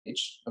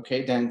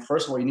okay, then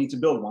first of all, you need to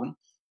build one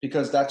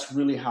because that's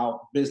really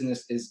how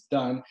business is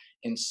done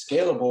and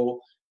scalable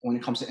when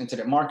it comes to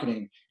internet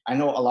marketing. I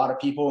know a lot of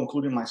people,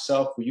 including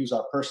myself, we use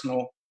our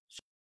personal.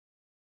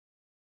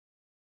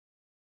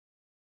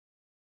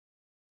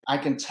 I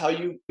can tell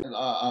you,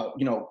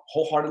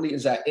 wholeheartedly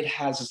is that it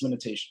has its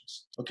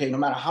limitations. Okay, no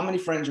matter how many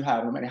friends you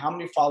have, no matter how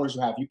many followers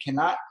you have, you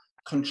cannot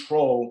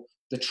control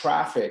the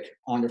traffic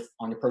on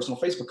your personal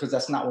Facebook because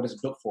that's not what it's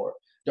built for.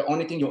 The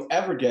only thing you'll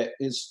ever get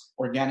is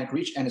organic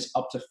reach, and it's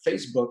up to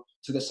Facebook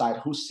to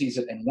decide who sees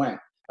it and when.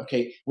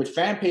 Okay, with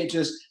fan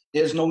pages,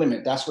 there's no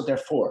limit. That's what they're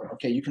for.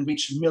 Okay, you can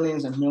reach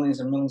millions and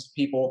millions and millions of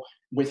people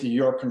with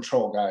your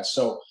control, guys.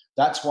 So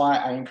that's why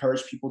I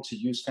encourage people to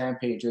use fan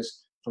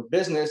pages for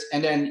business,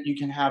 and then you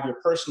can have your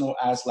personal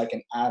as like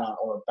an add-on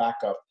or a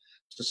backup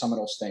to some of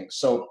those things.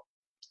 So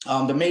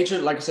the major,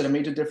 like I said, the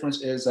major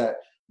difference is that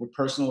with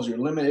personals you're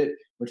limited,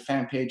 with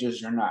fan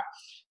pages you're not.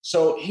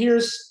 So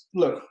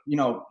look,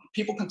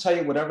 people can tell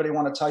you whatever they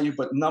want to tell you,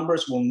 but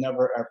numbers will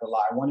never ever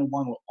lie. 1 and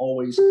 1 will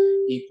always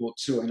equal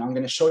 2. And I'm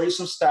going to show you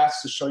some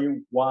stats to show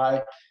you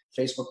why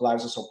Facebook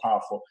Lives are so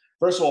powerful.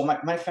 First of all,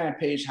 my fan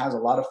page has a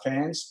lot of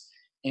fans,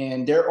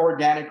 and their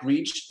organic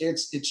reach,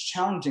 it's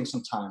challenging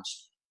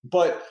sometimes.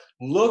 But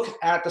look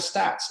at the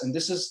stats, and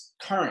this is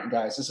current,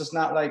 guys. This is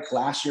not like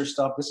last year's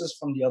stuff. This is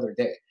from the other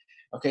day.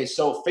 Okay,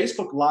 so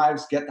Facebook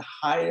Lives get the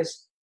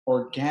highest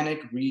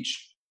organic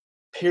reach,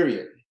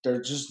 period.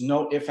 There's just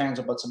no ifs, ands,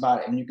 or buts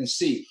about it. And you can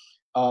see,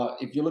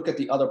 if you look at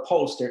the other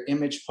posts, their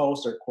image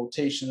posts, their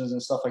quotations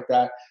and stuff like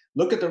that,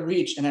 look at the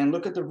reach, and then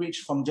look at the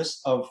reach from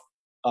just of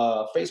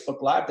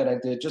Facebook Live that I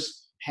did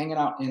just hanging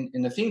out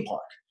in the theme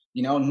park.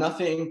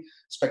 Nothing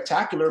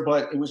spectacular,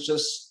 but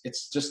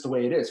it's just the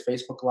way it is.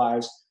 Facebook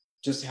Lives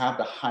just have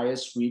the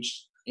highest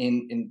reach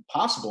in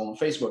possible on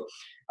Facebook.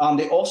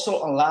 They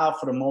also allow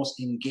for the most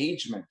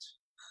engagement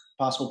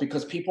possible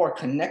because people are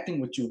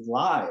connecting with you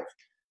live.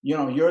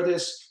 You're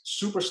this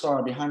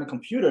superstar behind the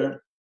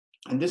computer,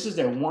 and this is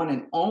their one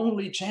and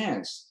only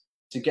chance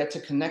to get to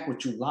connect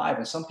with you live.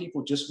 And some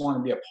people just want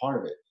to be a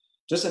part of it.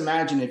 Just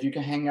imagine if you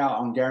can hang out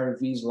on Gary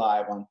Vee's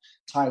live, on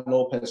Tai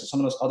Lopez, or some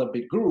of those other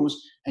big gurus,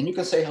 and you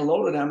can say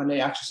hello to them and they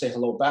actually say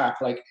hello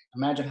back. Like,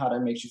 imagine how that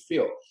makes you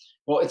feel.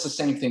 Well, it's the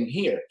same thing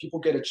here. People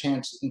get a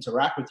chance to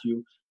interact with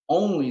you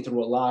only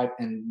through a live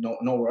and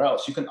nowhere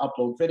else. You can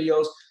upload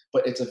videos,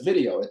 but it's a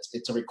video,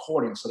 it's a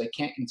recording, so they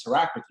can't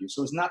interact with you.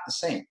 So it's not the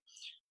same.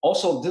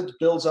 Also, this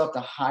builds up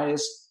the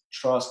highest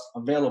trust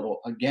available,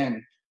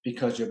 again,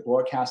 because you're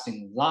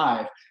broadcasting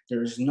live.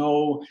 There's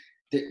no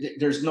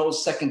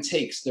second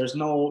takes. There's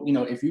no,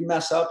 if you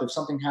mess up, if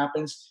something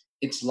happens,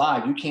 it's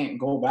live. You can't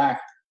go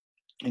back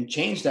and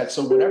change that.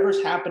 So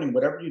whatever's happening,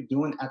 whatever you're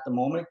doing at the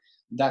moment,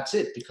 that's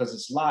it, because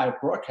it's live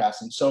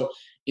broadcasting. So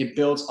it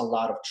builds a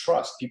lot of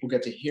trust. People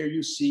get to hear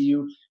you, see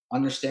you,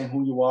 understand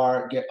who you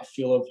are, get a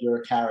feel of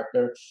your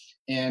character.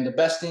 And the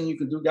best thing you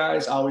can do,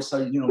 guys, I always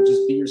tell you,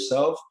 just be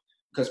yourself,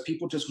 because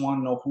people just want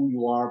to know who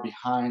you are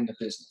behind the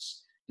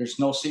business. There's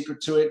no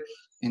secret to it.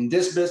 In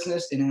this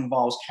business, it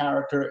involves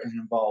character, it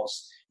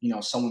involves,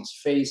 someone's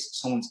face,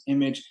 someone's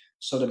image.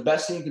 So the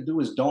best thing you can do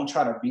is don't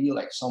try to be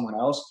like someone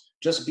else.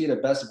 Just be the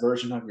best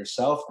version of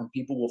yourself, and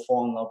people will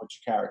fall in love with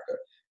your character.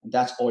 And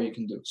that's all you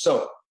can do.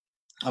 So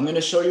I'm going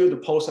to show you the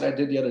post that I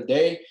did the other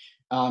day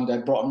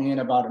that brought me in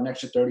about an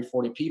extra 30,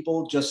 40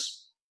 people.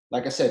 Just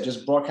like I said,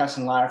 just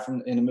broadcasting live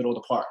from in the middle of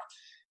the park.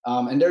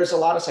 And there's a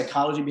lot of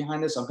psychology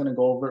behind this. I'm going to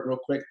go over it real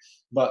quick,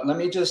 but let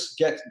me just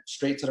get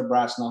straight to the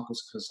brass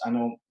knuckles, because I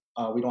know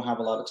we don't have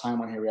a lot of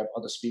time on here. We have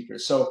other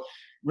speakers. So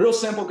real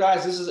simple,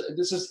 guys.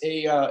 This is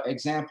a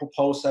example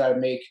post that I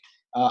make.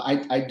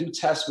 I do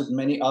test with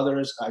many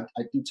others.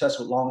 I do test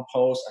with long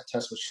posts. I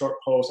test with short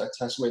posts. I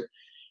test with,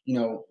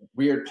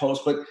 weird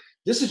posts. But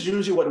this is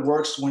usually what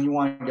works when you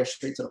want to get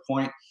straight to the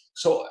point.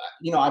 So,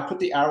 I put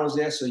the arrows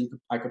there so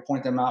I could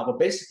point them out. But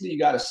basically, you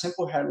got a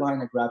simple headline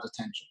that grabs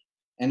attention.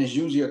 And it's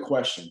usually a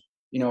question.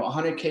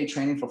 100K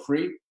training for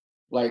free?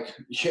 Like,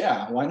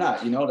 yeah, why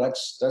not?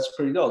 That's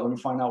pretty dope. Let me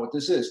find out what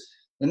this is.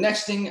 The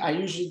next thing I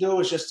usually do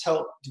is just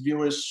tell the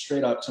viewers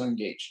straight up to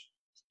engage.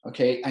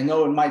 Okay, I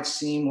know it might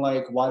seem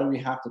like, why do we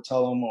have to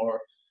tell them?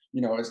 Or,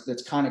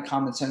 it's kind of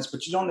common sense,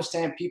 but you don't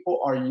understand. People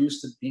are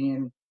used to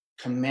being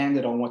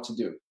commanded on what to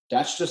do.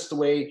 That's just the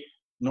way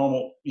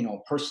normal,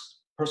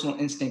 personal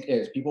instinct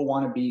is. People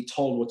want to be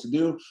told what to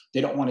do.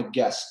 They don't want to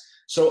guess.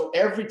 So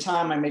every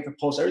time I make a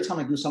post, every time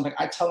I do something,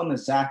 I tell them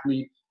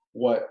exactly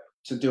what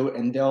to do,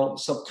 and they'll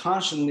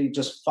subconsciously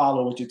just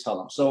follow what you tell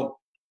them. So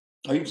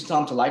I usually tell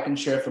them to like and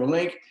share for the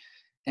link.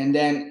 And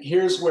then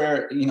here's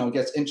where, it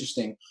gets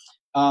interesting.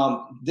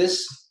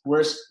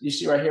 Where you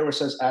see right here where it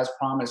says as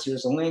promised,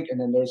 here's a link, and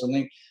then there's a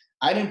link.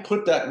 I didn't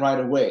put that right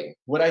away.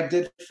 What I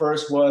did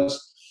first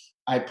was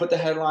I put the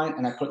headline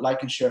and I put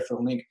like and share for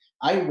the link.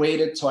 I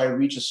waited till I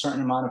reached a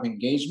certain amount of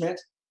engagement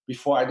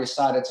before I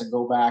decided to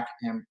go back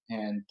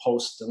and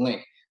post the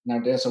link. Now,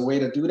 there's a way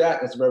to do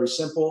that. It's very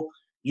simple.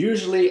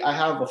 Usually I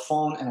have a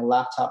phone and a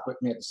laptop with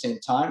me at the same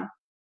time.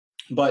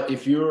 But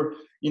if you're,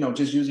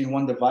 just using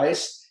one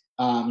device,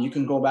 You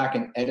can go back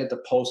and edit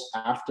the post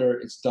after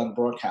it's done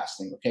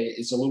broadcasting. Okay,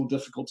 it's a little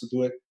difficult to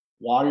do it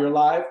while you're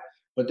live,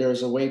 but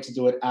there's a way to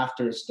do it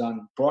after it's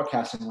done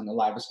broadcasting when the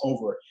live is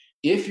over.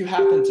 If you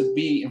happen to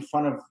be in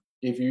front of,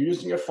 if you're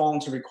using your phone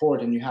to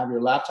record and you have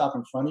your laptop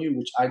in front of you,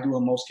 which I do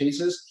in most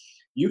cases,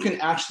 you can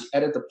actually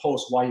edit the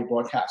post while you're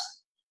broadcasting.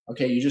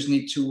 Okay, you just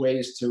need 2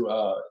 ways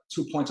to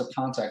 2 points of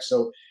contact.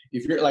 So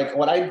if you're like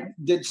what I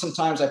did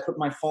sometimes, I put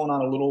my phone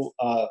on a little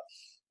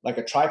like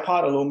a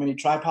tripod, a little mini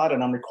tripod,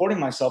 and I'm recording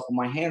myself and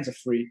my hands are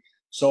free.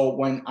 So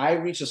when I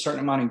reach a certain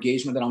amount of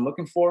engagement that I'm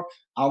looking for,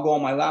 I'll go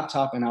on my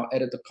laptop and I'll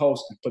edit the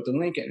post and put the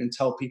link in and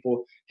tell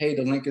people, hey,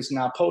 the link is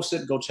now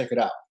posted, go check it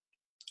out.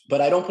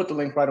 But I don't put the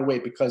link right away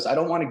because I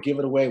don't want to give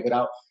it away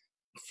without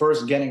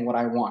first getting what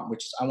I want,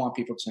 which is I want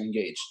people to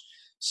engage.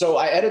 So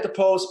I edit the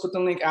post, put the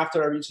link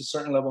after I reach a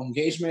certain level of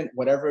engagement,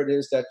 whatever it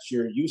is that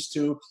you're used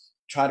to,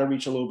 try to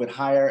reach a little bit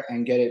higher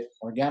and get it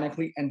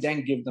organically, and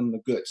then give them the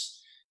goods.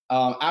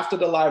 After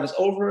the live is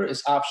over,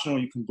 it's optional.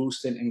 You can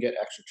boost it and get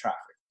extra traffic,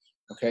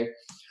 okay?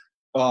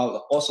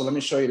 Also, let me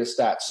show you the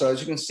stats. So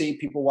as you can see,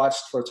 people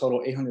watched for a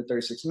total of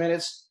 836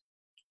 minutes,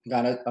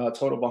 got a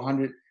total of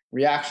 100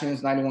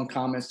 reactions, 91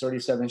 comments,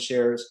 37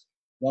 shares,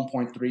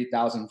 1.3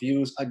 thousand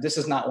views. This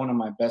is not one of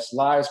my best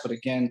lives, but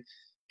again,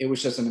 it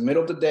was just in the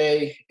middle of the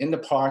day in the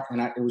park,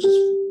 and it was just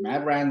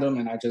mad random,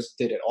 and I just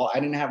did it. I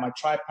didn't have my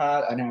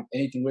tripod. I didn't have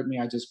anything with me.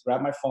 I just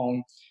grabbed my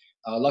phone.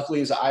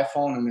 Luckily, it's an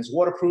iPhone, and it's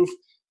waterproof,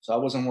 so I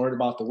wasn't worried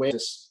about the weight. I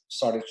just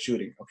started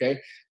shooting, okay?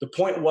 The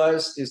point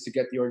is to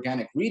get the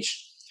organic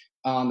reach.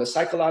 The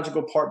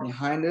psychological part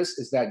behind this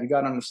is that you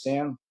got to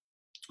understand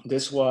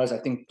this was, I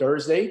think,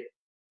 Thursday,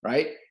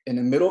 right? In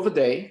the middle of the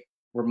day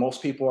where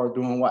most people are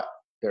doing what?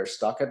 They're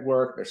stuck at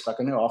work. They're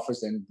stuck in their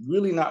office. They're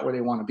really not where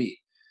they want to be.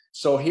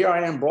 So here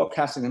I am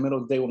broadcasting in the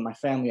middle of the day with my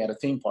family at a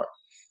theme park.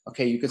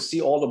 Okay, you can see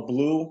all the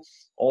blue,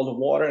 all the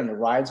water and the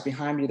rides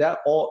behind me. That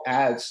all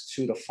adds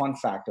to the fun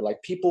factor.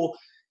 Like people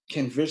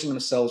can vision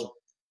themselves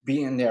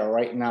being there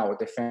right now with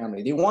their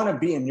family. They want to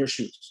be in your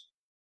shoes.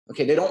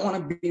 Okay, they don't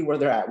want to be where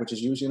they're at, which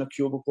is usually in a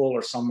cubicle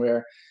or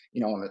somewhere,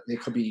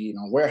 it could be,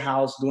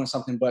 warehouse doing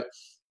something. But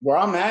where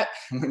I'm at,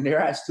 when they're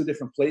at 2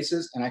 different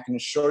places, and I can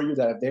assure you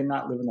that if they're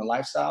not living the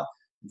lifestyle,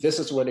 this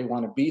is where they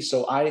want to be.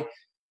 So I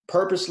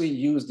purposely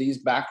use these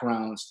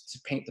backgrounds to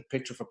paint the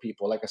picture for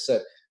people. Like I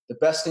said, the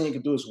best thing you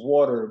can do is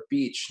water,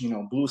 beach,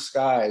 blue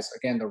skies.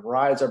 Again, the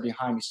rides are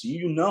behind me.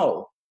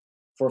 So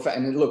for a fact,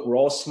 and look, we're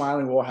all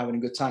smiling, we're all having a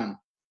good time.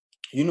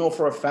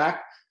 For a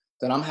fact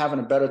that I'm having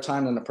a better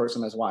time than the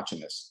person that's watching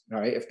this, all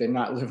right, if they're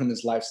not living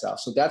this lifestyle.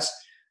 So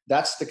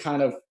that's the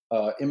kind of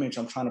image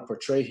I'm trying to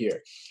portray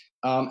here.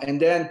 And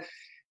then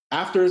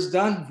after it's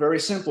done, very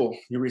simple.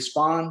 You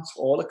respond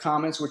to all the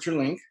comments with your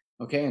link,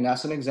 okay? And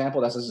that's an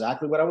example. That's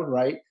exactly what I would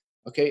write,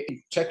 okay?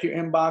 Check your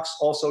inbox.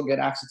 Also get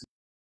access to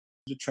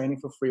the training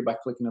for free by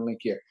clicking the link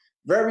here.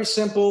 Very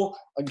simple.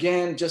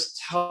 Again,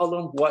 just tell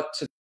them what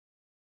to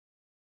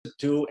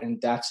do, and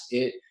that's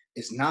it.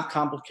 It's not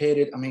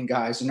complicated. I mean,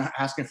 guys, you're not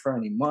asking for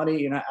any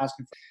money. You're not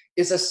asking for,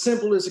 it's as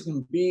simple as it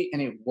can be,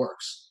 and it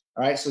works.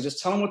 All right, so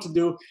just tell them what to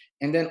do.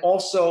 And then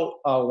also,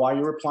 while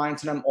you're replying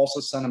to them, also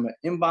send them an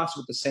inbox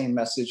with the same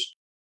message,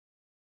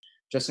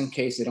 just in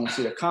case they don't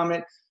see the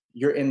comment.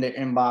 You're in their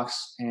inbox,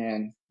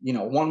 and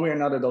one way or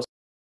another, they'll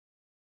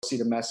see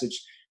the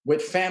message.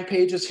 With fan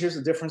pages, here's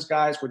the difference,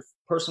 guys. With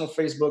personal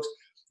Facebooks,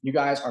 you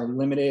guys are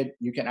limited.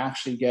 You can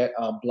actually get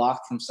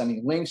blocked from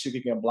sending links. You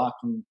can get blocked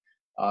from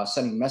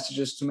sending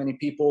messages to many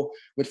people.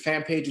 With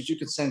fan pages, you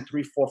can send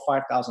 3, 4,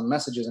 5,000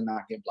 messages and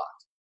not get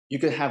blocked. You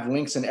can have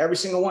links in every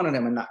single one of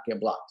them and not get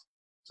blocked.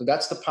 So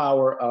that's the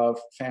power of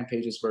fan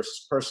pages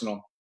versus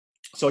personal.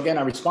 So again,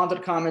 I respond to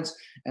the comments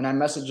and I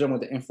message them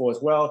with the info as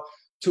well.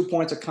 2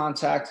 points of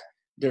contact.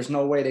 There's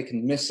no way they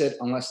can miss it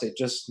unless they're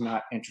just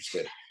not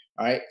interested.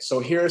 All right, so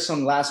here are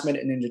some last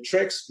minute ninja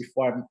tricks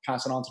before I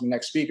pass it on to the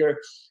next speaker.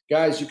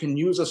 Guys, you can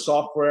use a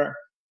software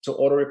to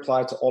auto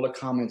reply to all the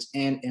comments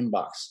and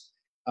inbox.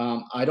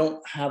 I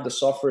don't have the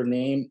software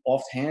name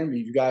offhand, but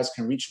you guys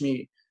can reach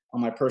me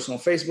on my personal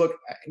Facebook,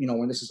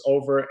 when this is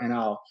over, and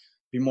I'll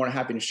be more than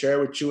happy to share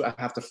with you. I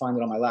have to find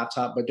it on my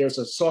laptop, but there's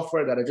a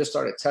software that I just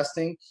started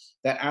testing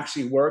that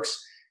actually works.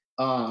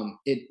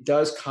 It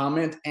does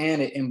comment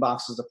and it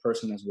inboxes the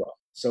person as well.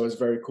 So it's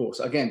very cool.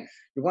 So again,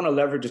 you want to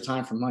leverage your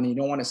time for money. You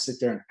don't want to sit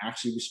there and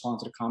actually respond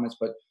to the comments,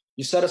 but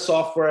you set a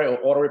software, it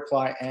will auto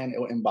reply and it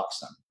will inbox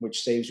them,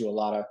 which saves you a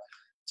lot of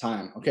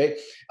time, okay?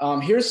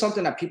 Here's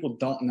something that people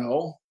don't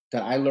know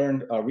that I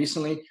learned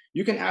recently.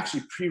 You can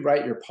actually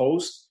pre-write your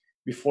post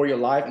before you're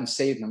live and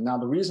save them. Now,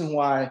 the reason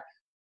why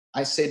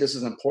I say this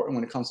is important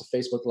when it comes to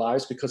Facebook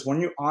Lives, because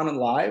when you're on a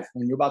live,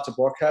 when you're about to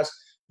broadcast,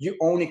 you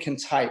only can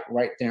type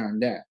right there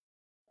and then.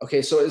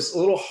 Okay, so it's a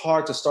little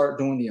hard to start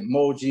doing the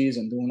emojis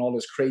and doing all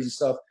this crazy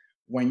stuff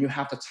when you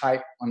have to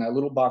type on that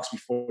little box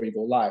before you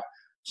go live.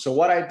 So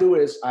what I do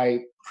is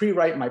I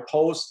pre-write my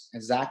posts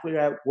exactly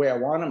the way I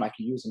want them. I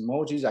can use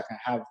emojis, I can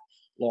have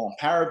long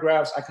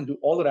paragraphs, I can do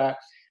all of that.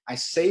 I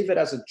save it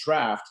as a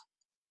draft,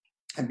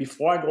 and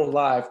before I go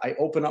live, I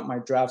open up my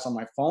drafts on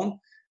my phone,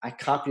 I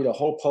copy the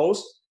whole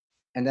post,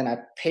 and then I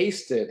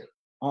paste it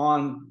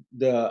on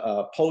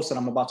the post that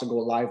I'm about to go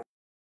live.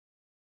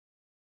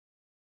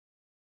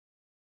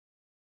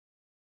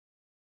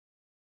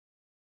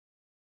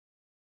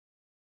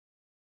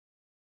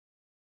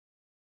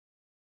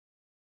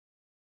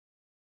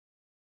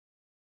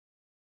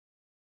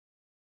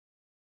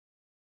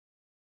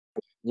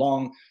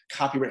 Long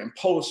copywritten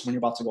posts when you're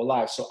about to go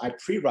live. So I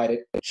pre-write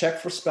it, check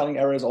for spelling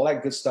errors, all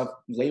that good stuff,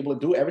 label it,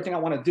 do everything I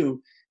want to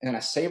do, and then I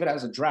save it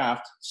as a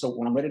draft. So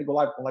when I'm ready to go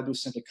live, all I do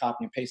is simply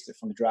copy and paste it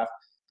from the draft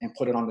and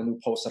put it on the new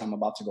post that I'm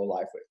about to go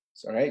live with.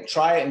 So, all right,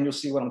 try it and you'll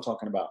see what I'm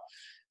talking about.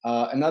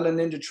 Another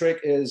ninja trick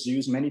is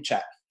use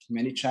ManyChat.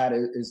 ManyChat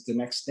is the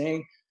next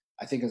thing.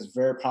 I think it's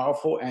very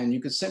powerful, and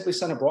you can simply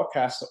send a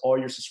broadcast to all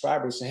your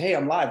subscribers. Say, hey,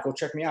 I'm live, go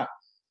check me out,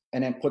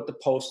 and then put the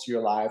post to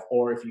your live.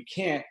 Or if you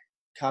can't,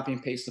 copy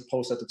and paste the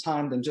post at the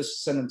time, then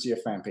just send them to your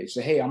fan page.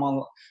 Say, hey, I'm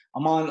going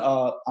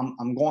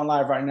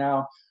live right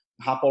now.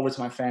 Hop over to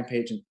my fan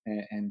page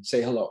and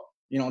say hello.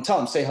 You know, and tell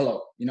them, say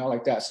hello, you know,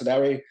 like that. So that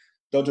way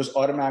they'll just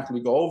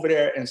automatically go over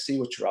there and see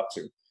what you're up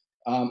to.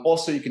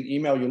 Also, you can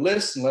email your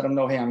list and let them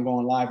know, hey, I'm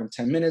going live in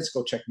 10 minutes.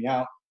 Go check me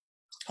out.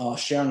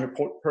 Share on your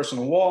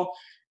personal wall,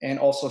 and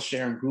also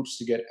share in groups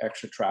to get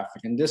extra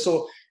traffic. And this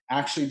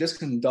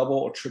can double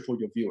or triple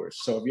your viewers.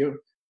 So if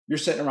you're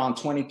sitting around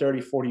 20,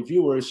 30, 40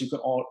 viewers, you can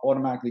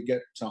automatically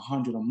get to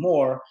 100 or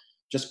more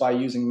just by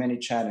using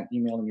ManyChat and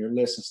emailing your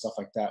list and stuff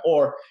like that.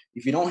 Or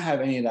if you don't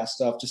have any of that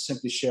stuff, just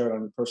simply share it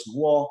on your personal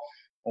wall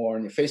or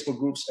in your Facebook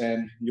groups,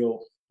 and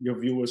your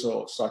viewers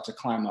will start to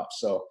climb up.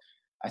 So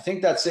I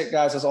think that's it,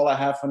 guys. That's all I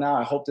have for now.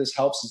 I hope this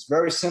helps. It's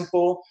very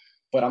simple,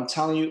 but I'm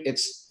telling you,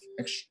 it's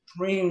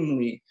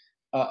extremely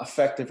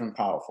effective and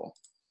powerful.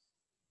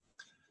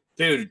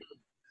 Dude,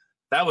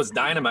 that was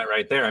dynamite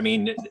right there. I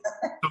mean,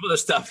 some of the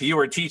stuff you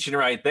were teaching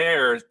right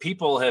there,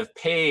 people have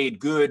paid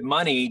good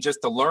money just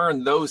to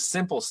learn those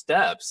simple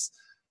steps.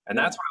 And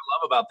that's what I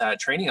love about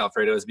that training,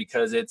 Alfredo, is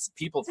because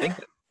people think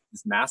it's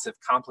this massive,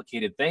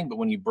 complicated thing. But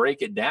when you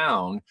break it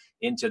down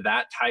into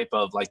that type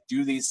of like,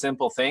 do these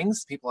simple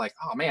things, people are like,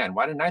 oh man,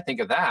 why didn't I think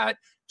of that?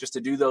 Just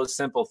to do those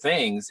simple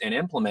things and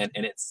implement.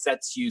 And it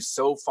sets you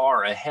so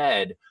far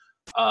ahead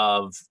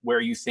of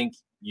where you think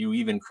you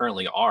even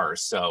currently are.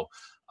 So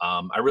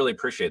I really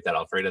appreciate that,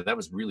 Alfredo. That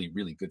was really,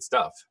 really good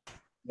stuff.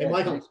 Hey,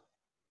 Michael.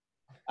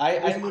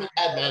 I want to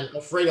add, man,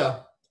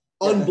 Alfredo,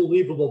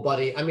 unbelievable,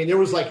 buddy. I mean, there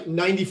was like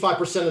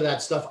 95% of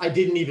that stuff I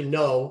didn't even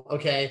know,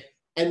 okay?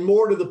 And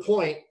more to the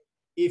point,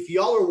 if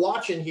y'all are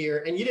watching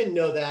here and you didn't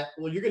know that,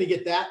 well, you're going to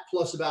get that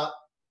plus about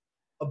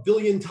a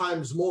billion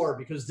times more,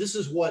 because this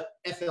is what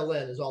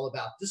FLN is all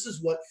about. This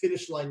is what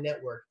Finish Line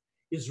Network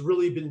has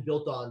really been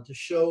built on, to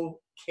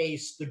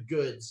showcase the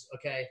goods,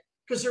 okay?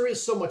 Because there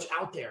is so much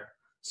out there.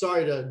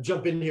 Sorry to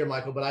jump in here,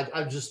 Michael, but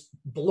I'm just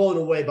blown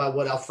away by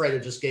what Alfredo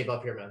just gave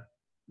up here, man.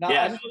 Now,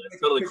 yeah, that's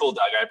totally cool,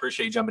 Doug. I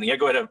appreciate you jumping in. Yeah,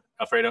 go ahead,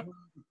 Alfredo.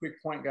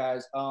 Quick point,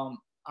 guys.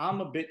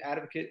 I'm a big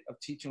advocate of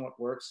teaching what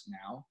works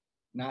now,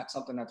 not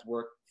something that's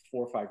worked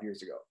 4 or 5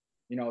 years ago.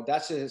 You know,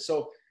 that's it.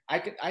 So I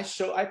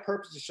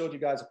purposely showed you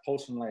guys a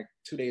post from like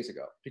 2 days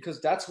ago,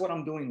 because that's what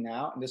I'm doing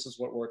now, and this is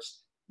what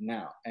works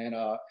now. And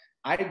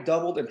I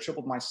doubled and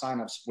tripled my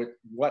signups with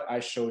what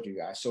I showed you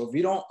guys. So if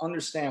you don't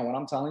understand what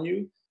I'm telling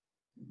you,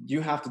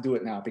 you have to do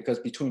it now, because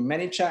between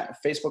ManyChat and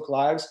Facebook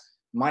Lives,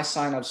 my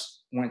signups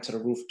went to the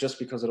roof just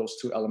because of those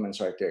two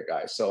elements right there,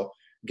 guys. So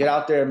get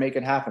out there and make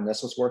it happen.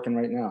 That's what's working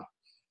right now.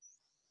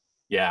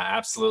 Yeah,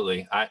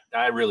 absolutely.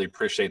 I really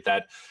appreciate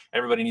that.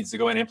 Everybody needs to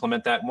go and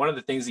implement that. And one of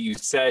the things that you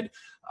said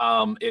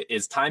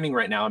is timing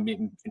right now. I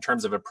mean, in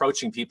terms of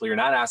approaching people, you're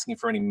not asking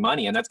for any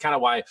money. And that's kind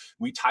of why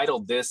we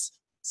titled this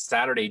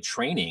Saturday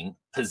training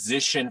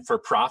Position for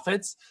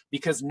Profits,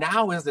 because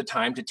now is the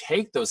time to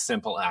take those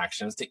simple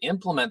actions to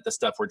implement the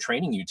stuff we're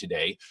training you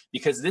today,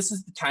 because this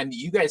is the time that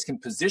you guys can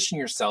position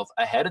yourself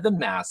ahead of the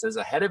masses,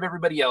 ahead of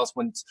everybody else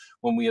when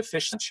we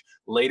officially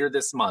later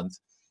this month.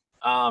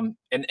 And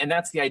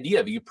that's the idea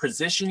of you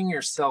positioning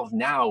yourself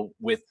now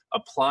with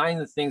applying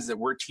the things that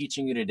we're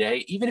teaching you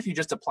today. Even if you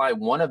just apply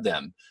one of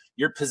them,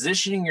 you're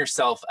positioning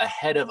yourself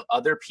ahead of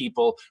other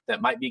people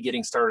that might be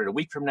getting started a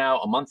week from now,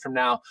 a month from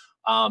now.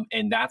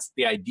 And that's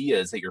the idea,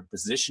 is that you're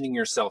positioning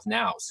yourself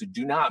now. So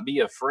do not be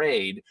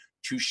afraid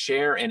to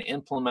share and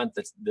implement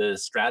the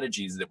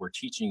strategies that we're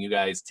teaching you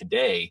guys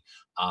today,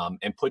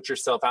 and put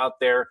yourself out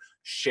there.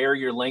 Share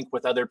your link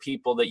with other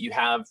people that you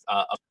have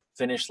a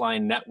Finish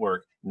Line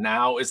Network.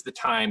 Now is the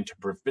time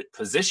to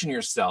position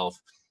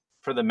yourself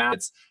for the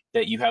amounts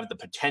that you have the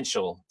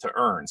potential to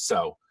earn.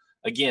 So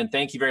again,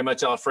 thank you very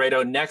much,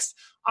 Alfredo. Next,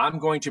 I'm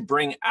going to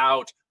bring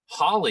out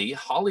Holly.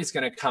 Holly's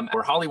going to come,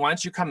 or Holly, why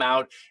don't you come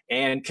out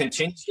and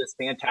continue this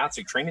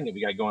fantastic training that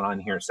we got going on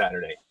here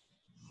Saturday?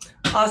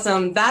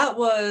 Awesome. That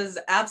was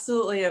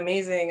absolutely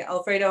amazing,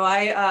 Alfredo.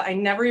 I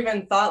never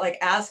even thought, like,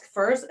 ask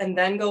first and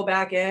then go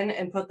back in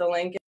and put the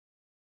link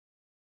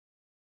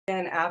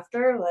in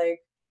after. Like,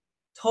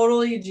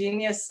 totally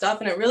genius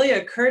stuff. And it really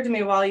occurred to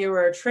me while you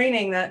were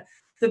training that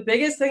the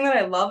biggest thing that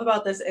I love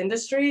about this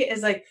industry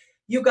is, like,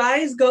 you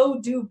guys go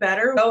do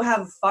better, go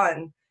have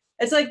fun.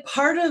 it's like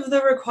part of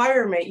the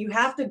requirement. You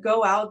have to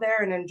go out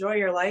there and enjoy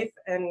your life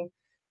and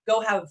go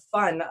have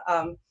fun.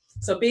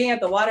 So being at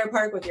the water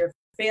park with your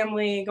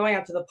family, going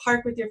out to the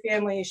park with your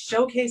family,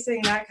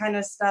 showcasing that kind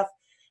of stuff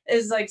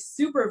is like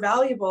super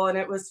valuable. And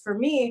it was, for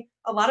me,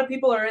 a lot of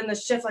people are in the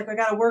shift like, I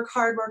got to work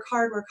hard, work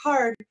hard, work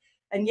hard.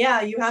 And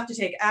yeah, you have to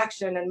take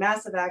action and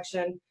massive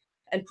action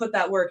and put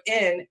that work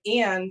in,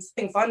 and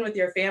having fun with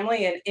your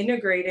family and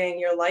integrating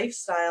your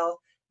lifestyle.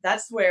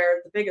 That's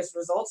where the biggest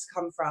results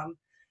come from.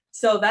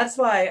 So that's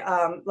why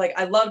like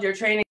I loved your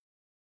training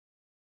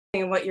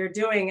and what you're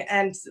doing.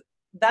 And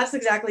that's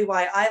exactly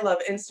why I love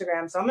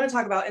Instagram. So I'm going to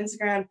talk about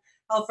Instagram.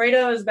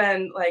 Alfredo has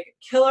been like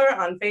killer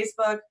on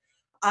Facebook.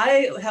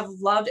 I have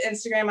loved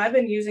Instagram. I've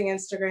been using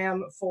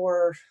Instagram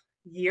for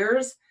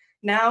years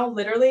now.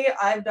 Literally,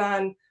 I've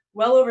done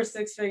well over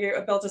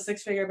built a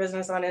six-figure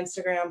business on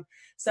Instagram.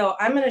 So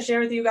I'm going to share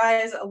with you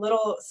guys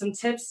some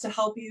tips to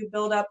help you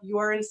build up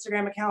your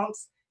Instagram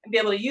accounts and be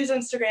able to use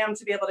Instagram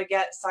to be able to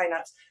get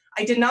signups.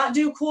 I did not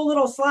do cool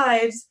little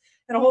slides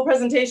and a whole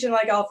presentation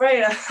like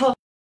Alfredo,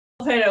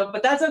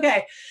 but that's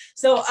okay.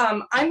 So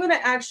I'm going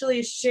to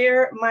actually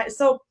share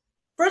so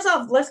first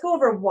off, let's go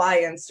over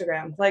why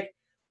Instagram. Like,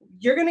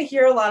 you're going to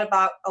hear a lot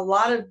about a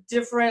lot of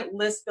different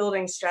list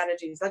building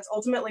strategies. That's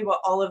ultimately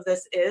what all of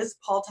this is.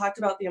 Paul talked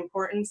about the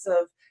importance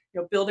of,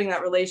 building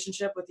that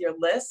relationship with your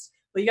list,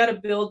 but you got to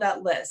build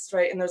that list,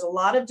 right? And there's a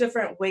lot of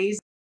different ways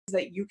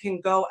that you can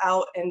go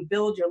out and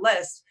build your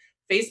list.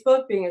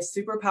 Facebook being a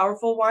super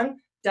powerful one,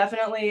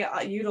 definitely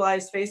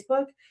utilize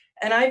Facebook.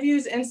 And I've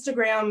used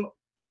Instagram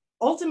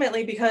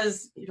ultimately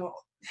because,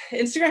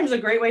 Instagram is a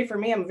great way for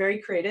me. I'm very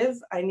creative.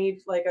 I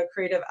need like a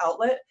creative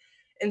outlet.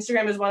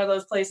 Instagram is one of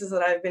those places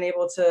that I've been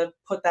able to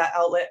put that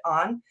outlet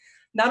on.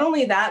 Not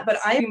only that, but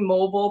I'm a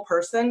mobile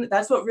person.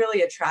 That's what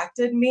really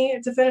attracted me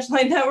to Finish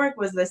Line Network,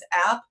 was this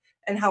app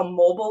and how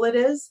mobile it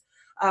is.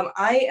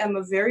 I am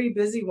a very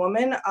busy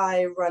woman.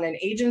 I run an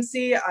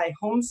agency. I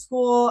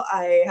homeschool.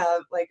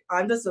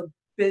 I'm just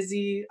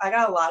I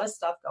got a lot of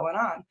stuff going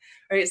on,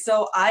 right?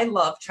 So I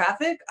love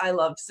traffic. I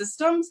love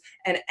systems,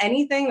 and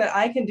anything that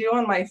I can do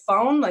on my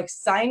phone, like,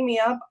 sign me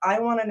up. I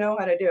want to know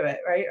how to do it,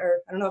 right?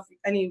 Or I don't know if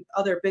any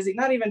other busy,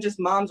 not even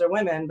just moms or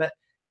women, but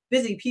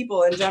busy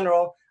people in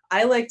general,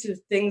 I like to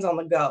things on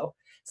the go.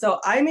 So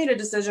I made a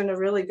decision to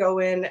really go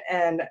in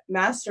and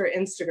master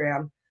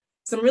Instagram.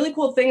 Some really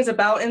cool things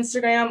about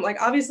Instagram,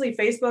 like obviously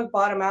Facebook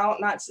bought them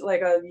out not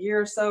like a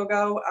year or so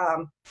ago.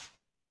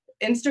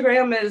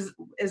 Instagram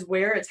is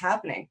where it's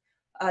happening.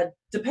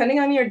 Depending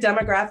on your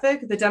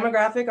demographic, the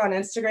demographic on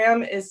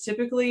Instagram is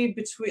typically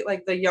between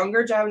like the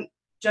younger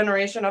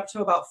generation up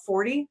to about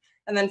 40,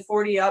 and then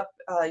 40 up,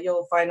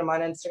 you'll find them on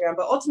Instagram.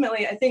 But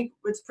ultimately, I think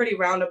it's pretty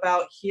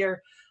roundabout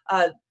here.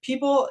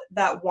 People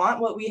that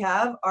want what we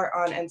have are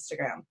on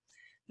Instagram.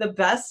 The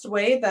best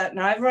way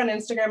now I've run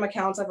Instagram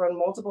accounts, I've run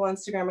multiple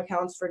Instagram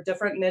accounts for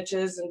different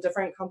niches and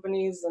different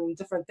companies and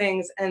different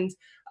things. And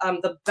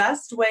the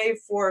best way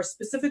for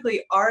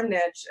specifically our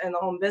niche and the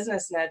home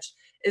business niche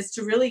is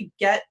to really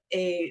get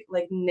a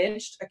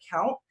niched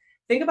account.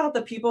 Think about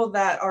the people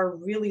that are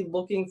really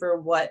looking for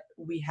what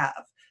we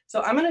have.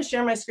 So I'm going to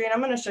share my screen.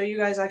 I'm going to show you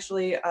guys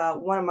actually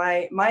one of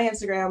my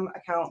Instagram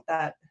account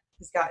that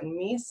has gotten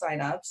me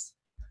signups.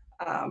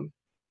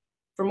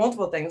 For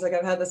multiple things. Like,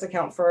 I've had this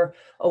account for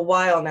a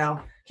while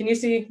now. Can you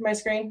see my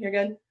screen? You're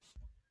good?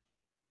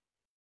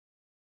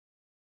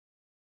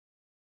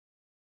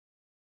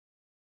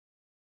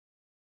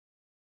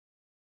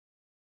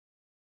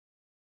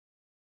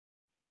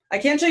 I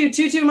can't show you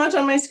too much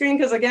on my screen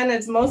because, again,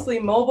 it's mostly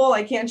mobile.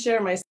 I can't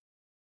share my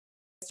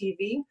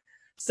TV.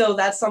 So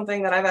that's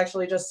something that I've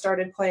actually just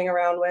started playing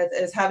around with,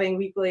 is having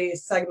weekly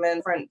segments,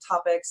 different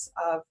topics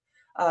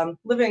of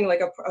living like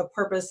a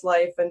purpose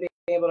life and being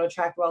able to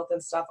attract wealth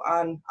and stuff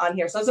on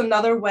here. So it's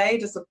another way,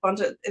 just a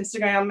bunch of,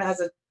 Instagram has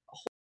a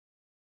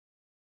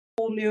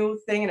whole new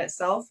thing in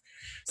itself.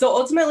 So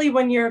ultimately,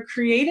 when you're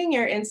creating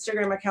your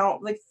Instagram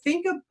account, like,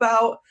 think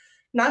about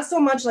not so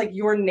much like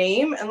your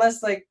name,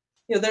 unless like,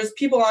 there's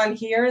people on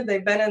here,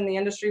 they've been in the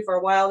industry for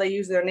a while, they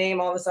use their name,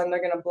 all of a sudden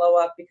they're going to blow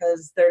up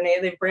because their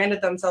name, they've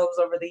branded themselves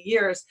over the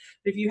years.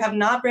 But if you have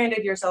not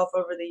branded yourself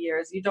over the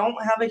years, you don't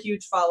have a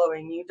huge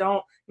following,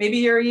 maybe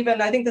you're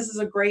even, I think this is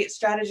a great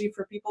strategy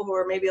for people who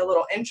are maybe a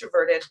little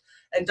introverted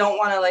and don't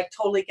want to like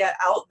totally get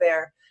out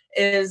there,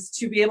 is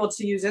to be able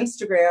to use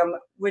Instagram,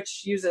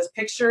 which uses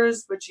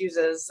pictures, which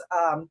uses,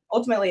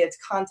 ultimately it's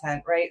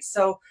content, right?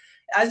 So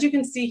as you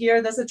can see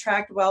here, this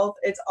Attract Wealth,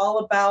 it's all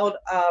about,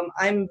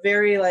 I'm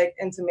very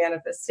into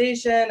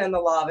manifestation and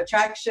the law of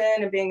attraction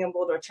and being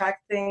able to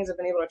attract things. I've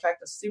been able to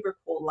attract a super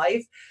cool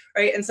life,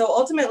 right? And so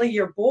ultimately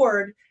your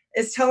board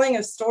is telling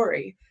a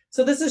story.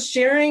 So this is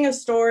sharing a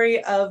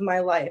story of my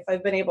life.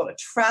 I've been able to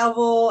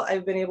travel.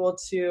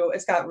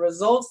 It's got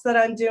results that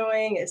I'm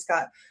doing. It's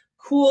got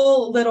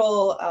cool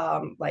little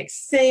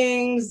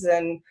sayings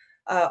and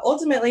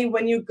ultimately,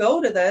 when you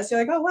go to this, you're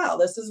like, oh, wow,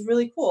 this is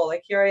really cool.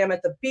 Like here I am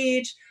at the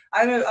beach.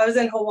 I was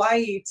in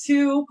Hawaii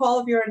too. Paul,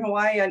 if you're in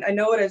Hawaii, I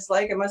know what it's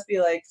like. It must be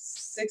like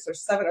 6 or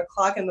 7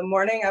 o'clock in the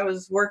morning. I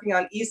was working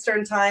on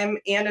Eastern time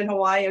and in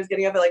Hawaii. I was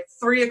getting up at like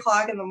 3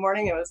 o'clock in the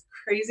morning. It was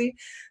crazy,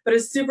 but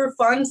it's super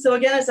fun. So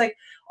again, it's like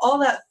all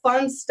that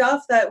fun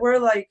stuff that we're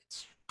like,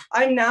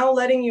 I'm now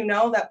letting you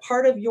know that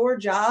part of your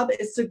job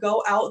is to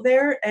go out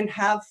there and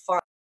have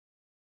fun.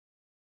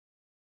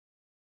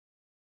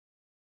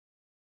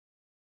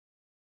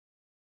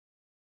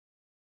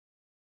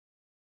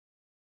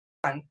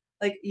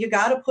 Like you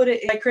got to put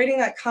it by creating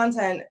that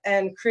content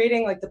and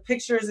creating like the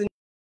pictures, and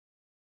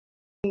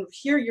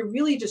here you're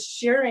really just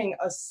sharing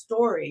a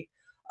story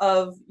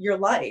of your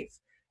life,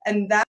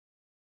 and that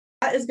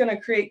is going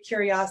to create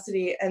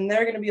curiosity, and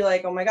they're going to be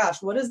like, oh my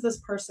gosh, what is this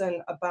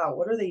person about?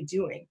 What are they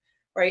doing?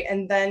 Right?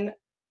 And then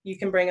you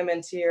can bring them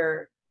into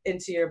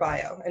your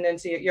bio and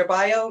into your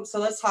bio. So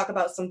let's talk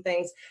about some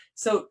things.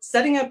 So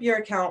setting up your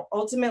account,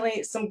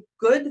 ultimately some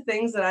good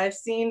things that I've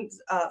seen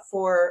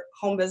for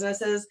home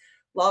businesses.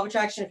 Law of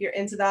attraction, if you're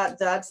into that,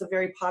 that's a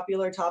very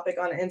popular topic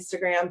on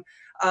Instagram.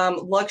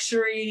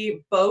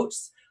 Luxury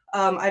boats.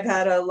 I've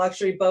had a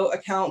luxury boat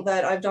account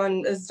that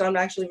has done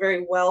actually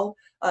very well,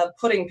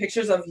 putting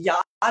pictures of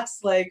yachts,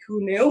 like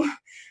who knew,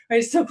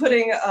 right? So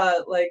putting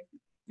like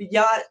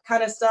yacht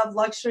kind of stuff,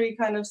 luxury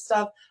kind of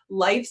stuff,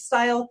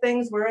 lifestyle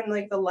things. We're in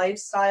like the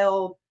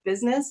lifestyle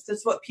business.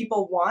 That's what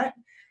people want,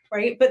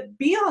 right? But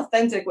be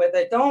authentic with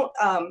it. Don't,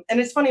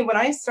 and it's funny, when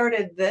I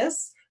started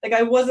this, like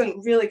I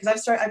wasn't really,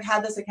 because I've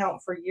had this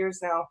account for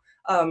years now.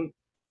 I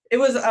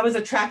was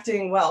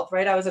attracting wealth,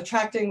 right? I was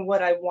attracting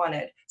what I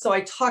wanted. So I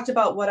talked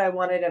about what I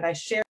wanted, and I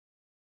shared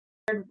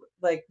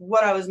like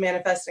what I was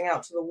manifesting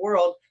out to the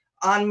world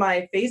on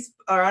my face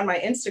or on my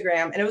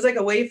Instagram. And it was like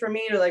a way for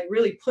me to like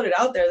really put it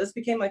out there. This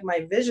became like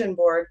my vision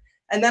board.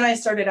 And then I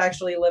started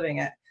actually living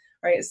it,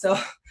 right? So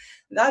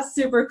that's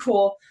super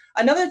cool.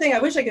 Another thing I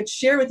wish I could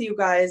share with you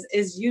guys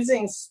is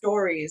using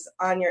stories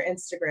on your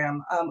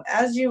Instagram.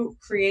 As you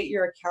create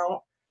your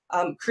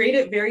account, create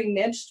it very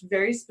niched,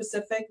 very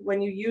specific.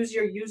 When you use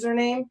your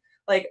username,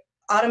 like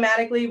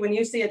automatically when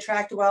you see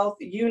attract wealth,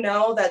 you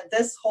know that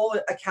this whole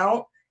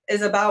account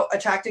is about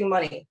attracting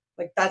money.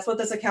 Like that's what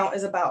this account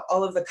is about.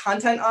 All of the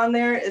content on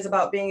there is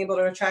about being able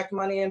to attract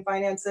money and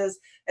finances.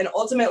 And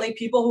ultimately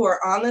people who are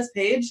on this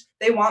page,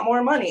 they want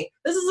more money.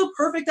 This is a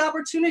perfect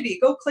opportunity.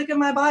 Go click in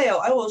my bio.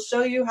 I will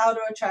show you how to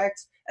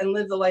attract and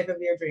live the life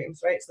of your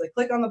dreams, right? So they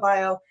click on the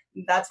bio,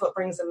 that's what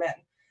brings them in.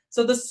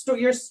 So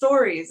your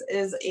stories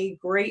is a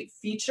great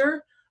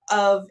feature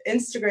of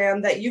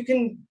Instagram that you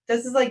can,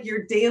 this is like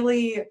your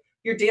daily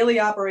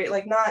operate,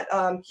 like not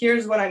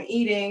here's what I'm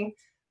eating,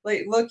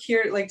 like look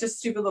here, like just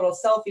stupid little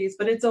selfies,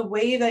 but it's a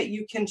way that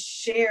you can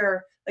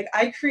share. Like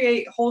I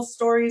create whole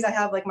stories. I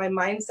have like my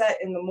mindset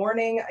in the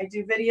morning. I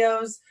do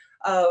videos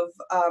of,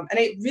 and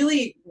it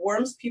really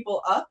warms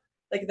people up.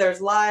 Like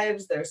there's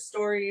lives, there's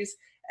stories,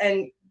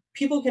 and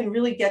people can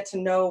really get to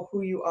know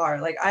who you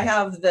are. Like I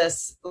have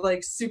this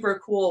like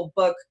super cool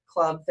book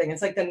club thing.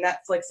 It's like the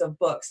Netflix of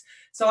books.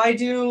 So I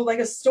do like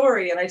a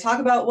story and I talk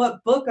about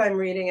what book I'm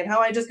reading and how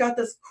I just got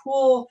this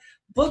cool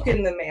book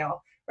in the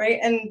mail, right?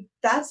 And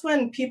that's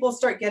when people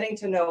start getting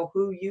to know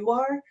who you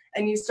are,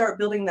 and you start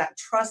building that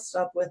trust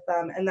up with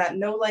them, and that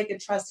know, like,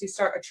 and trust, you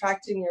start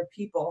attracting your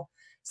people.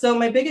 So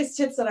my biggest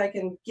tips that I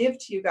can give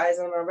to you guys,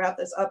 and I'm gonna wrap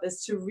this up,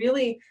 is to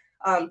really,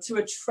 to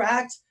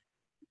attract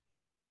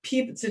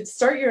people, to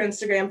start your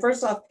Instagram,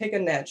 first off, pick a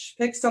niche,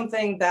 pick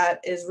something that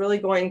is really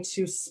going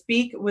to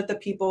speak with the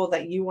people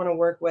that you want to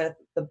work with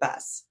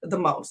the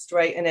most,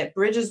 right? And it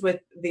bridges with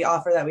the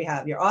offer that we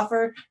have. Your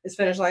offer is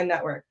Finish Line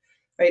Network,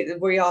 right?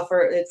 We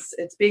offer,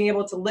 it's being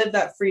able to live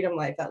that freedom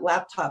life, that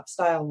laptop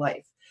style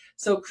life.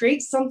 So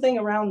create something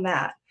around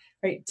that,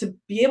 right? To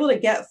be able to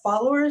get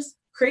followers,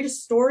 create a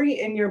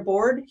story in your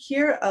board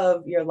here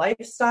of your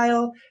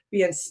lifestyle,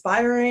 be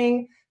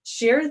inspiring,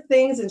 share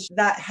things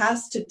that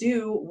has to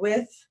do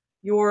with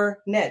your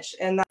niche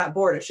and that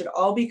board. It should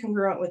all be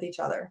congruent with each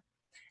other.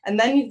 And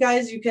then you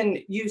guys, you can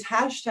use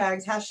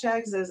hashtags.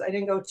 Hashtags is, I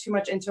didn't go too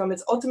much into them.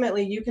 It's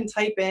ultimately, you can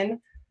type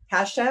in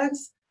hashtags,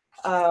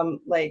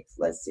 like,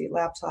 let's see,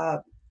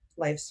 laptop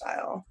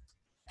lifestyle.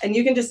 And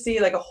you can just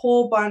see like a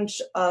whole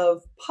bunch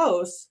of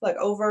posts, like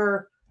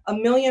over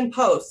 1 million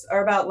posts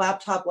are about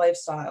laptop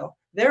lifestyle.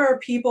 There are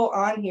people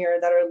on here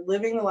that are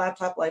living the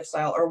laptop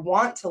lifestyle or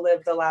want to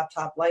live the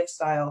laptop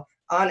lifestyle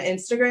on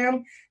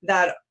Instagram,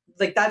 that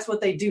like that's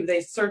what they do.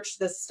 They search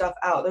this stuff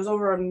out. There's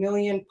over 1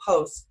 million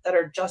posts that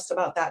are just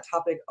about that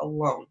topic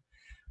alone,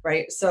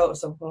 right? So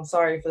I'm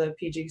sorry for the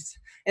PGs.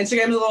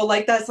 Instagram's a little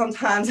like that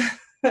sometimes.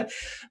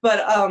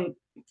 But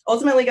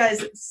ultimately,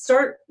 guys,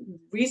 start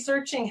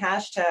researching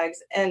hashtags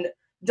and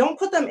don't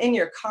put them in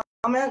your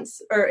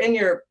comments or in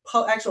your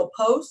actual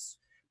posts,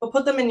 but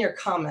put them in your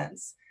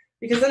comments,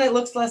 because then it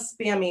looks less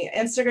spammy.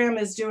 Instagram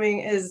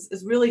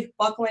is really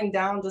buckling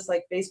down, just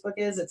like Facebook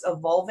is. It's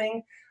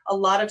evolving. A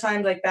lot of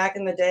times, like back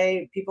in the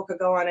day, people could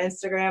go on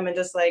Instagram and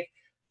just like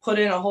put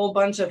in a whole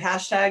bunch of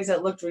hashtags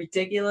that looked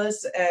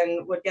ridiculous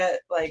and would get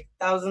like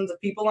thousands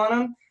of people on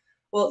them.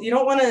 Well, you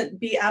don't want to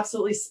be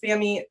absolutely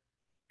spammy.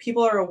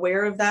 People are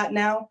aware of that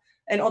now.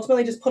 And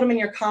ultimately just put them in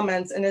your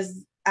comments. And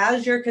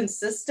as you're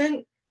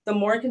consistent, the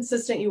more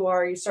consistent you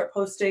are, you start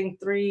posting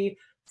 3-4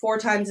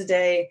 times a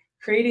day,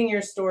 creating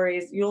your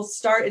stories, you'll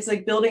start, it's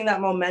like building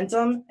that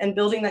momentum and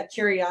building that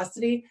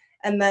curiosity.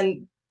 And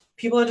then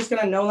people are just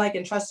going to know, like,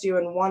 and trust you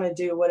and want to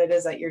do what it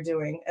is that you're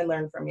doing and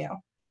learn from you.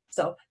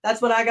 So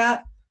that's what I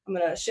got. I'm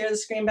going to share the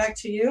screen back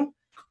to you.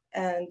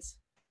 And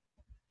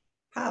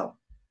how?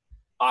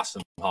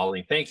 Awesome,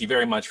 Holly. Thank you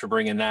very much for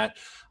bringing that.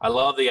 I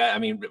love I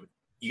mean,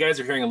 you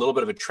guys are hearing a little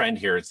bit of a trend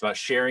here. It's about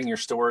sharing your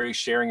story,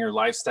 sharing your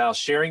lifestyle,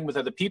 sharing with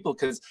other people,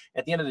 because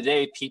at the end of the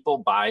day, people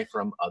buy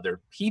from other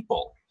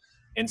people.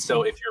 And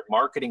so if you're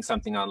marketing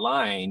something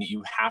online,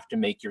 you have to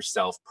make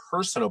yourself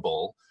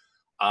personable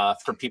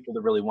for people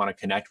to really want to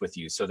connect with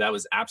you. So that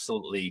was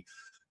absolutely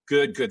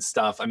good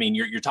stuff. I mean,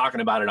 you're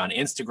talking about it on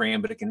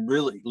Instagram, but it can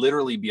really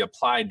literally be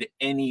applied to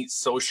any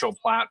social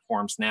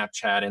platform: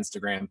 Snapchat,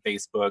 Instagram,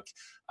 Facebook,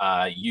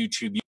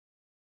 YouTube,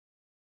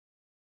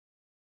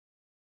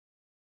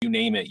 you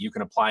name it, you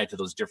can apply it to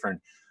those different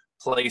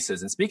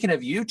places. And speaking of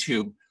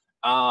YouTube,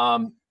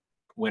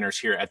 winners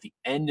here at the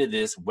end of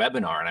this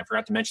webinar, and I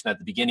forgot to mention that at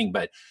the beginning,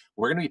 but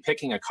we're going to be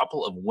picking a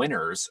couple of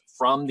winners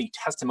from the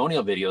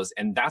testimonial videos.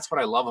 And that's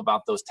what I love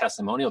about those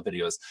testimonial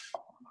videos.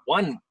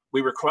 One,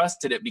 we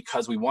requested it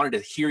because we wanted to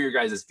hear your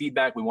guys'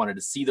 feedback. We wanted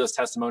to see those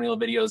testimonial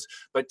videos.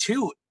 But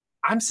two,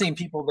 I'm seeing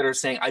people that are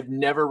saying, I've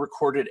never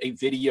recorded a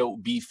video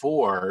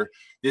before.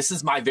 This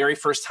is my very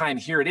first time.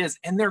 Here it is.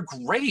 And they're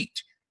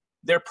great.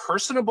 They're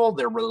personable,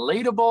 they're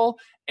relatable,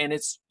 and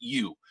it's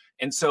you.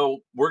 And so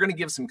we're going to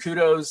give some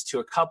kudos to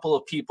a couple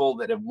of people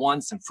that have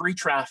won some free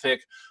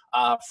traffic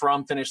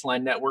from Finish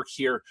Line Network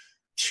here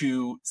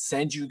to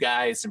send you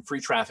guys some free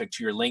traffic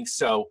to your links.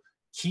 So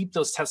keep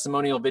those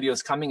testimonial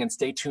videos coming and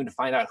stay tuned to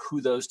find out who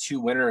those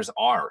two winners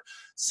are.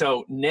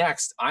 So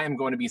next, I am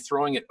going to be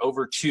throwing it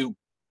over to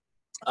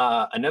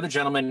another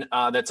gentleman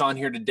that's on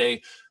here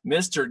today,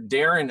 Mr.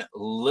 Darren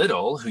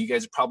Little, who you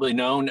guys have probably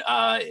known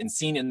and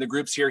seen in the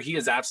groups here. He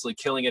is absolutely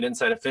killing it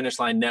inside of Finish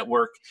Line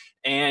Network,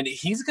 and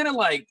he's gonna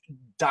like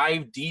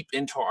dive deep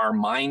into our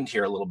mind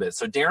here a little bit.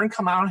 So Darren,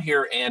 come out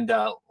here and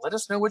let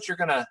us know what you're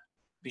gonna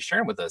be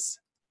sharing with us.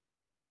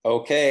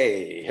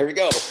 Okay, here we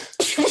go.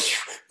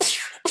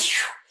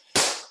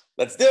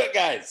 Let's do it,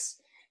 guys.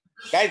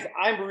 Guys,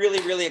 I'm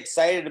really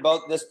excited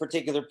about this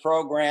particular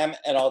program,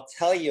 and I'll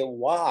tell you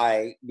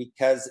why,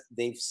 because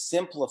they've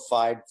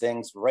simplified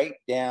things right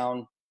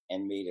down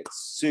and made it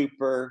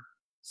super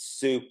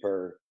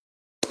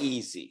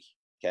easy,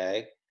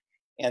 okay?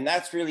 And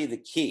that's really the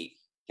key,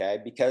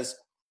 okay? Because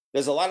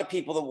there's a lot of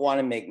people that want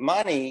to make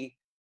money,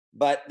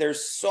 but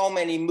there's so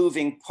many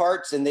moving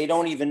parts and they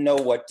don't even know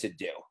what to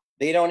do.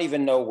 They don't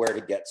even know where to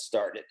get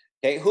started,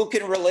 okay? Who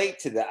can relate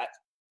to that?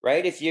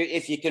 Right? If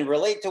you can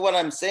relate to what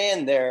I'm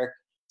saying there,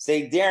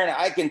 say, Darren,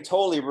 I can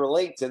totally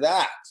relate to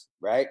that,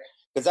 right?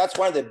 Because that's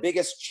one of the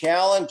biggest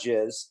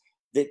challenges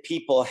that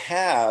people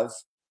have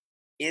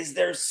is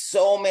there's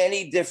so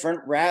many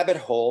different rabbit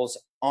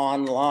holes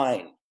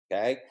online,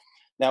 okay?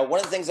 Now, one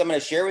of the things I'm going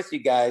to share with you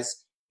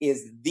guys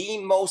is the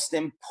most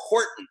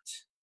important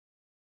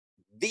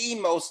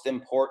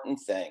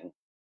thing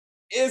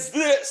is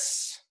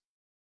this.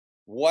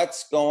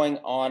 What's going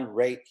on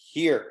right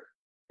here,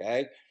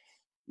 okay?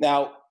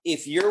 Now,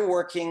 if you're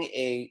working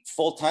a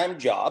full-time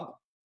job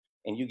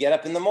and you get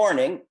up in the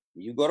morning,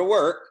 you go to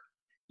work,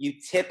 you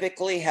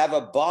typically have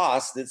a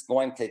boss that's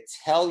going to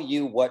tell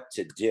you what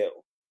to do,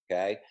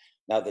 okay?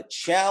 Now, the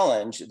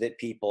challenge that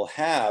people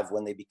have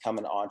when they become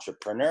an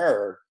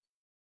entrepreneur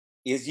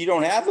is you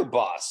don't have a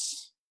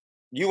boss.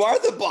 You are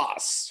the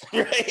boss,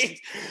 right?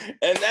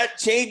 And that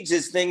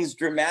changes things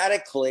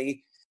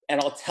dramatically. And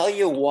I'll tell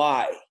you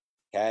why,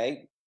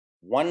 okay?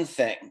 One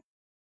thing,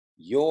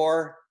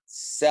 your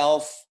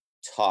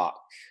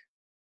self-talk.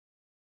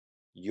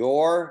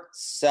 Your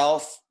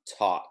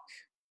self-talk,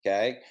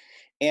 okay?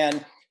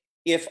 And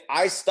if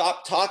I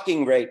stop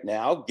talking right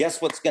now,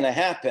 guess what's going to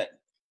happen?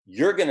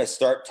 You're going to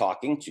start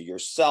talking to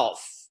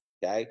yourself,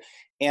 okay?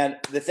 And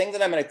the thing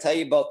that I'm going to tell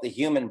you about the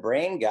human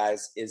brain,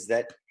 guys, is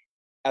that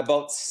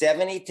about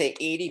 70 to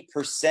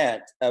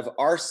 80% of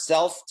our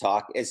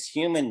self-talk as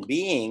human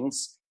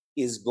beings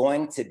is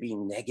going to be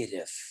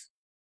negative.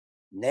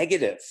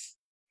 Negative.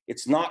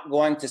 It's not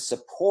going to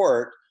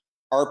support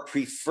our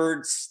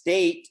preferred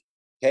state,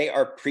 okay,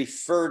 our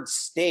preferred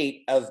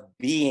state of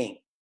being,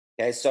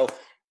 okay? So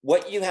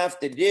what you have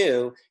to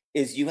do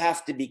is you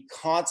have to be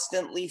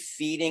constantly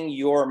feeding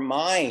your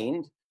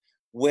mind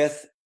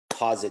with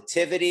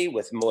positivity,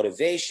 with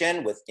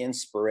motivation, with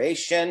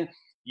inspiration.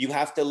 You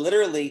have to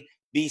literally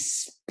be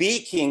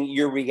speaking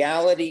your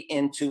reality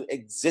into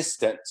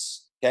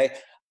existence, okay?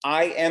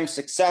 I am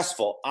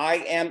successful. I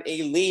am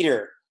a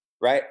leader,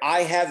 right?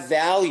 I have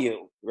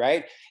value,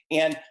 right?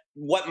 And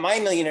what my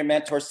millionaire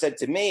mentor said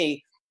to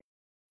me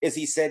is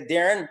he said,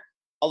 Darren,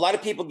 a lot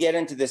of people get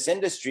into this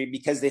industry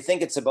because they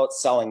think it's about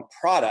selling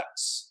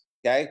products,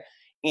 okay?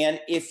 And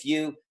if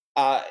you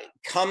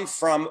come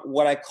from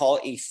what I call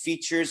a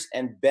features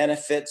and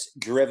benefits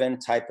driven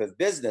type of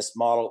business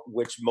model,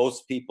 which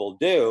most people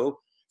do,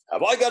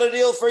 have I got a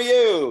deal for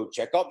you?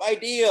 Check out my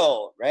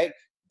deal, right?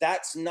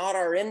 That's not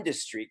our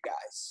industry,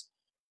 guys.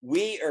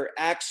 We are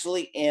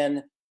actually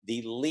in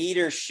the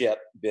leadership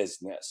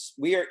business.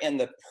 We are in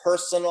the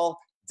personal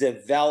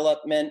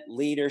development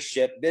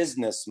leadership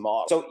business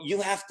model. So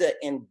you have to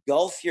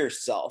engulf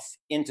yourself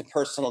into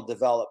personal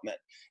development.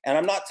 And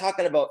I'm not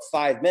talking about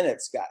 5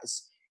 minutes,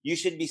 guys. You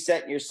should be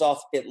setting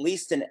yourself at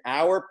least an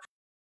hour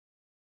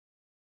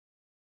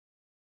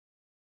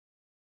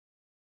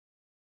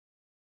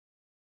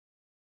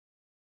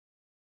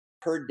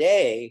per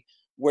day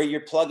where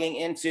you're plugging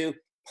into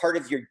part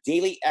of your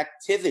daily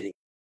activity.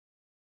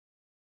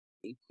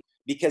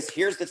 Because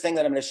here's the thing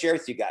that I'm going to share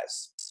with you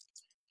guys.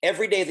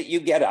 Every day that you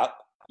get up,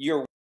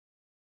 you're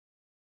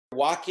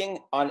walking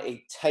on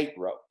a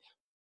tightrope,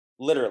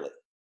 literally,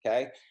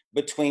 okay,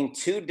 between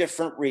two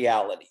different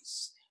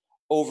realities.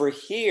 Over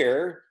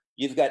here,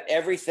 you've got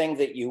everything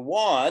that you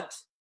want,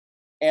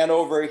 and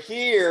over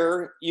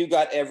here, you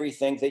got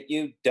everything that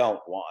you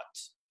don't want,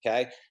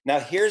 okay? Now,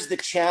 here's the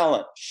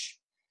challenge.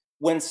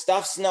 When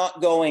stuff's not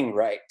going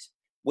right,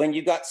 when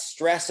you got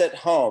stress at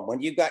home,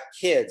 when you've got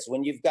kids,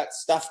 when you've got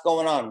stuff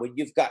going on, when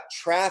you've got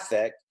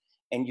traffic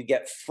and you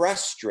get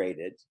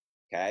frustrated,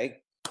 okay,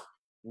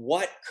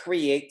 what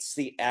creates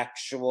the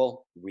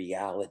actual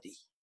reality?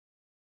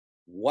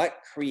 What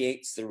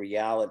creates the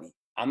reality?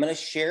 I'm going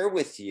to share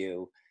with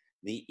you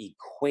the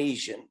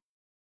equation,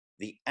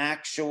 the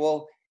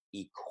actual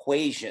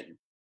equation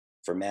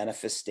for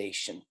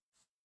manifestation.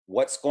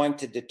 What's going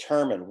to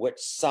determine which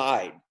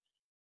side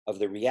of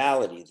the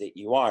reality that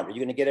you are? Are you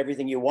going to get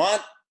everything you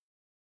want,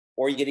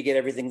 or are you going to get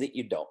everything that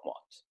you don't want?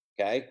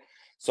 Okay.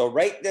 So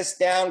write this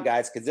down,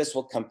 guys, because this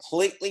will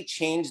completely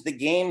change the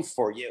game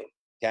for you.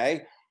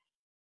 Okay.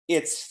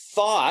 It's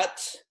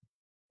thought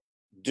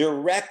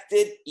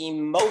directed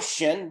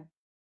emotion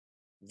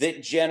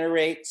that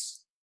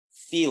generates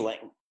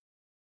feeling.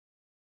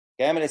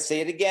 Okay. I'm going to say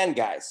it again,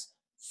 guys.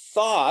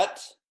 Thought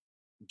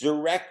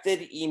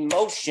directed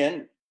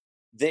emotion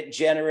that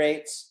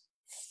generates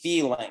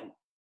feeling.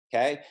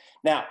 Okay.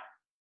 Now,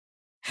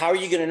 how are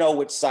you going to know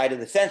which side of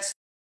the fence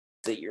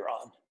that you're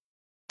on?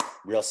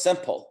 Real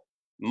simple.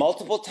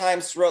 Multiple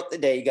times throughout the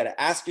day, you got to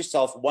ask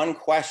yourself one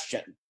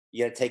question.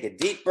 You got to take a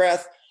deep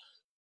breath.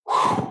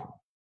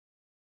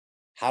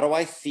 How do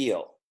I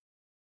feel?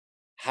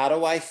 How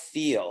do I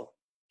feel?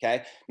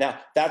 Okay. Now,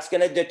 that's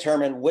going to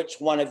determine which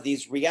one of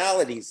these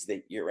realities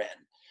that you're in.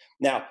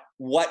 Now,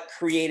 what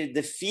created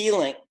the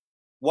feeling?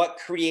 What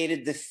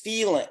created the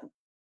feeling?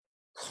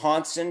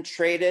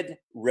 Concentrated,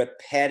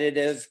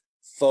 repetitive,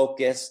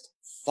 focused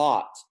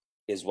thought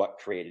is what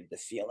created the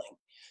feeling.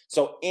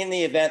 So in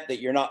the event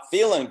that you're not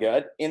feeling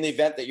good, in the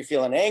event that you're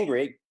feeling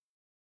angry,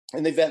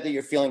 in the event that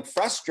you're feeling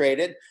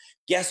frustrated,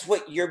 guess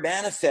what you're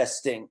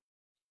manifesting?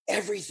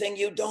 Everything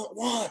you don't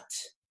want.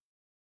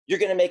 You're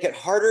going to make it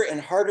harder and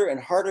harder and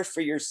harder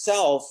for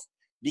yourself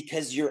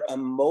because you're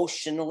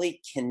emotionally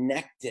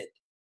connected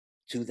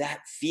to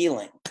that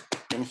feeling.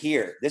 And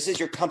here, this is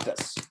your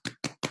compass.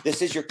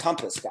 This is your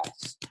compass,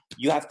 guys.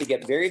 You have to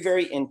get very,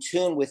 very in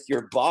tune with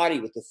your body,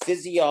 with the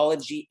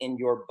physiology in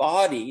your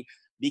body,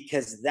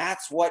 because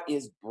that's what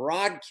is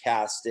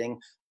broadcasting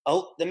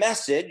out the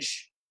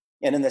message.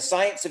 And in The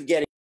Science of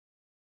Getting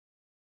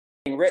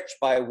Rich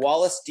by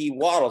Wallace D.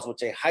 Wattles,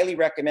 which I highly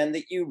recommend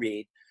that you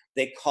read,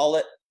 they call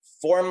it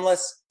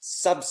formless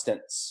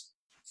substance.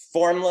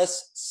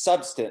 Formless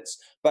substance.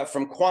 But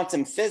from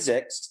quantum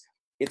physics,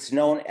 it's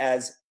known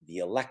as the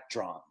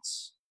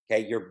electrons.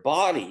 Okay, your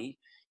body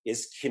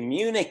is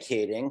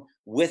communicating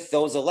with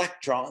those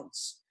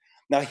electrons.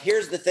 Now,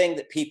 here's the thing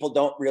that people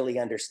don't really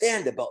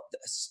understand about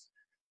this.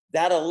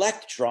 That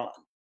electron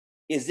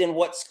is in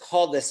what's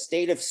called a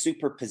state of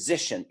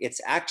superposition. It's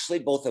actually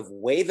both a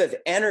wave of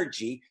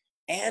energy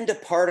and a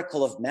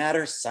particle of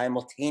matter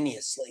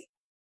simultaneously.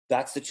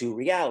 That's the two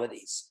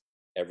realities.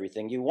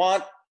 Everything you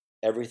want,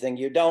 everything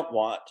you don't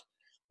want.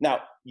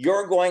 Now,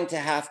 you're going to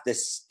have to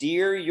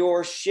steer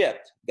your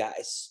ship,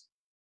 guys,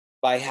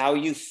 by how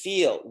you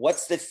feel.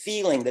 What's the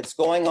feeling that's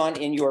going on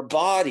in your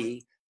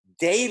body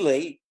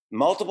daily,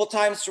 multiple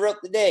times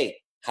throughout the day?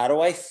 How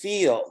do I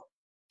feel?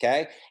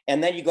 Okay.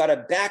 And then you got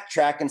to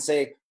backtrack and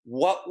say,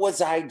 what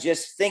was I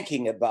just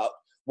thinking about?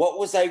 What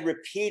was I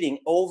repeating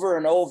over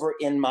and over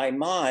in my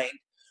mind?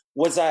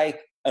 Was I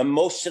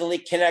emotionally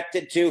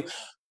connected to,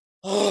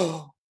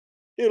 oh,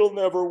 it'll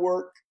never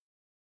work?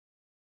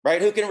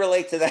 Right? Who can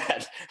relate to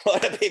that? A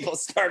lot of people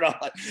start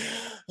on,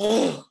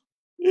 oh,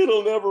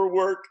 it'll never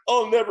work.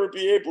 I'll never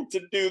be able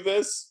to do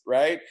this,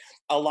 right?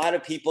 A lot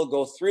of people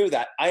go through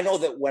that. I know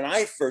that when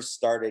I first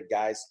started,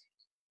 guys,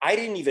 I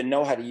didn't even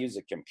know how to use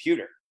a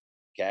computer,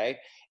 okay?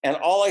 And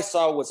all I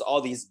saw was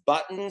all these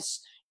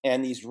buttons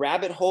and these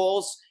rabbit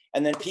holes.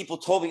 And then people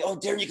told me, oh,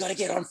 Darren, you got to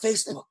get on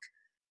Facebook.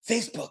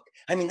 Facebook.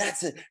 I mean, that's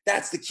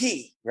the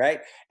key, right?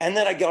 And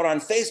then I got on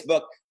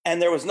Facebook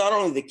And there was not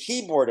only the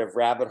keyboard of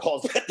rabbit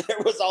holes, but there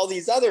was all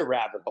these other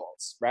rabbit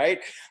holes, right?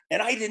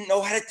 And I didn't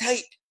know how to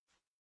type.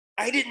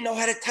 I didn't know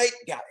how to type,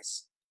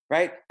 guys,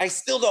 right? I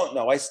still don't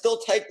know. I still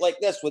type like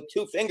this with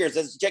 2 fingers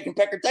as a Check and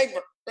Pecker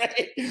typer,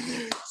 right?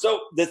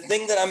 So the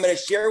thing that I'm going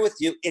to share with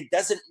you, it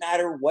doesn't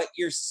matter what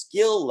your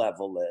skill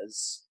level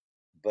is,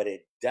 but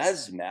it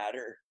does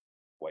matter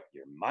what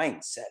your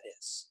mindset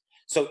is.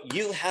 So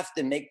you have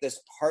to make this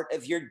part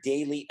of your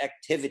daily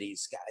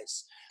activities,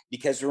 guys,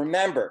 because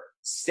remember,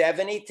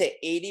 70 to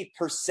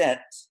 80%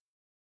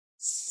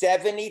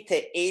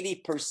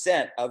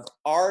 of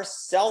our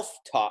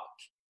self-talk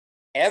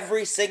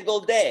every single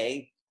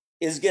day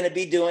is going to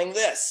be doing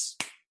this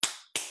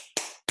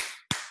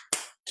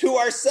to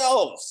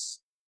ourselves.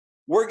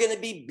 We're going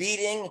to be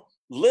beating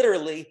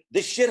literally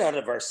the shit out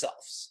of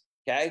ourselves.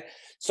 Okay.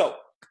 So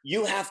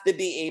you have to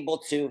be able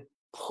to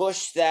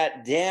push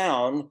that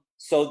down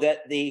so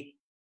that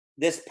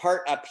this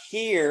part up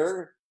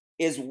here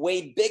is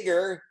way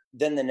bigger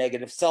than the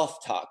negative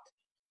self-talk.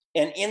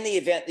 And in the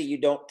event that you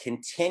don't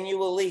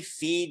continually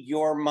feed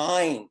your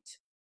mind,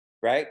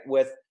 right,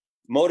 with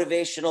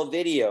motivational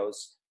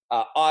videos,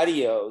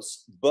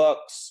 audios,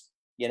 books,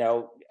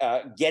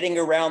 getting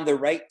around the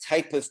right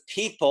type of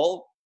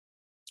people,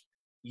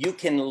 you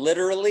can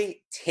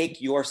literally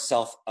take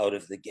yourself out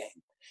of the game.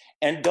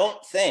 And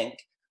don't think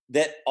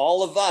that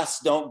all of us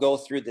don't go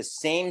through the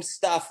same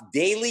stuff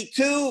daily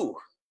too.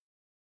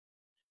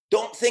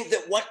 Don't think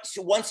that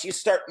once you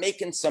start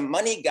making some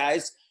money,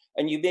 guys,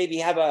 and you maybe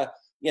have a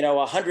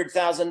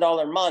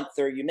 $100,000 month,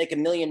 or you make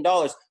 $1 million,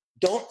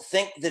 don't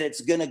think that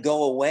it's going to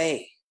go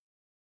away.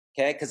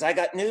 Okay, because I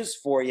got news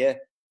for you.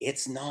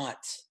 It's not.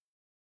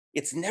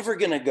 It's never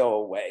going to go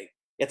away.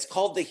 It's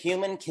called the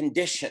human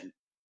condition,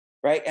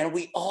 right? And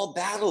we all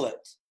battle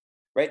it,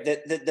 right?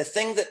 The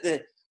thing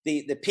that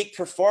the peak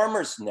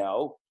performers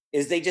know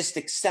is they just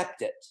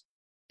accept it.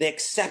 They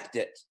accept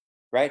it,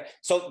 right?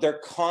 So they're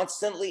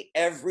constantly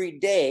every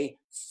day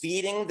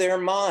feeding their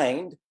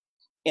mind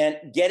and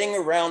getting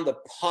around the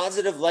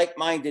positive,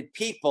 like-minded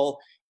people,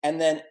 and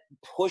then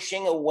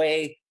pushing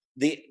away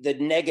the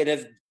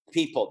negative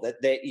people that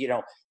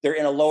they're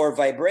in a lower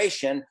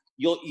vibration.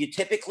 You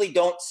typically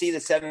don't see the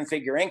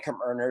 7-figure income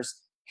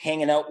earners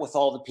hanging out with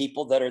all the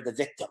people that are the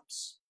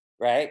victims,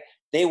 right?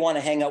 They want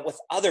to hang out with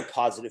other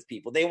positive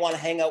people. They want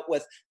to hang out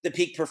with the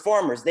peak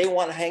performers. They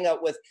want to hang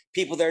out with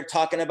people that are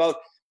talking about,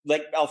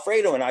 like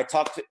Alfredo and I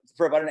talked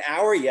for about an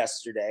hour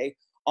yesterday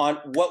on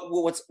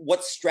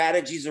what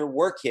strategies are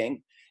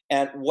working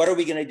and what are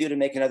we going to do to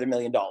make another $1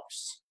 million,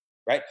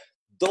 right?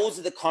 Those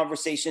are the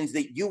conversations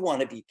that you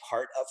want to be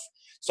part of.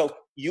 So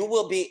you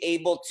will be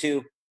able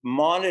to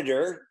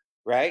monitor,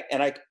 right?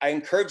 And I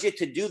encourage you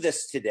to do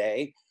this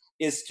today,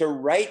 is to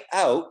write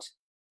out,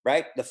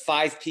 right, the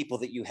 5 people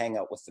that you hang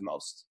out with the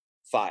most.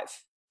 5,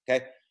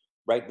 okay?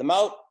 Write them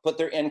out, put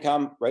their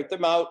income, write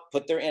them out,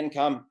 put their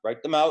income,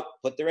 write them out,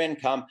 put their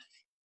income,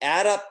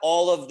 add up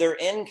all of their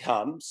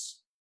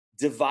incomes,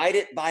 divide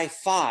it by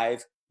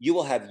 5, you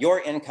will have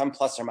your income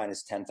plus or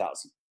minus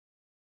 10,000.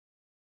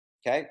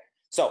 Okay?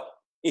 So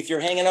if you're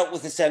hanging out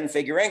with the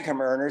 7-figure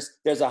income earners,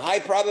 there's a high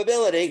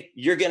probability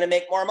you're going to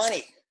make more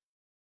money.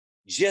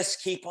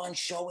 Just keep on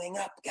showing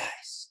up,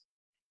 guys.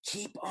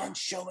 Keep on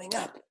showing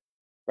up,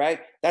 right?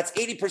 That's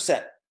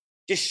 80%.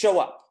 Just show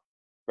up,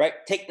 right?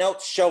 Take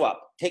notes, show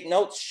up. Take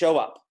notes, show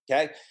up,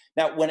 okay?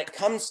 Now, when it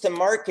comes to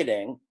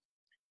marketing,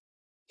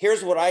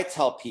 here's what I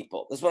tell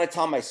people. This is what I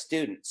tell my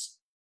students.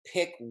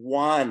 Pick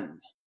one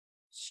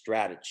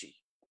strategy,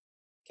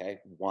 okay?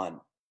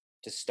 One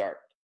to start.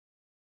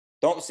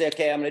 Don't say,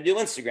 okay, I'm going to do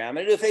Instagram. I'm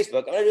going to do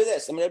Facebook. I'm going to do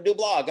this. I'm going to do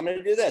blog. I'm going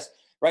to do this,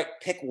 right?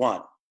 Pick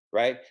one,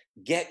 right?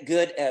 Get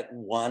good at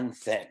one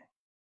thing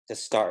to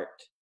start,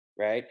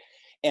 right?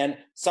 And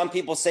some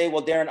people say,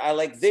 well, Darren, I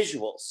like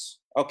visuals.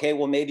 Okay,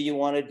 well, maybe you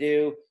want to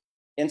do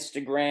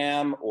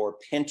Instagram or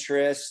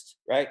Pinterest,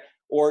 right?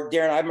 Or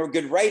Darren, I'm a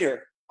good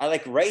writer. I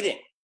like writing.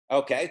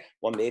 Okay,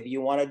 well, maybe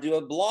you want to do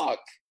a blog,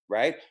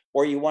 right?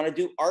 Or you want to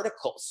do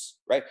articles,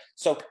 right?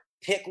 So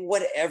pick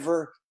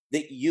whatever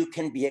that you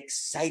can be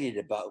excited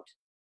about.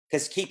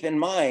 Because keep in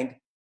mind,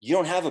 you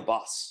don't have a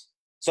boss.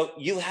 So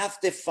you have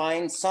to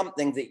find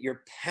something that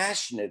you're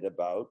passionate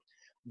about,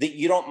 that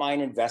you don't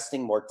mind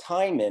investing more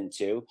time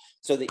into,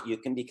 so that you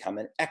can become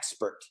an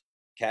expert,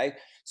 okay?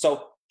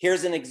 So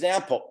here's an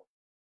example.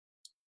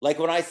 Like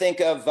when I think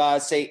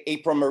of, say,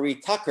 April Marie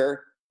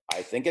Tucker,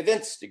 I think of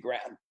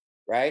Instagram,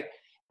 right?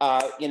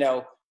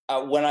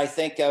 When I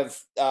think of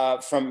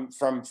from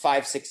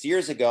 5-6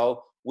 years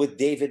ago with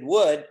David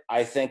Wood,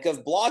 I think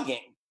of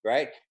blogging,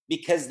 right?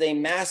 Because they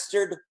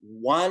mastered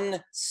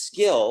one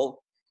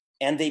skill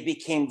and they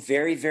became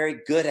very,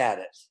 very good at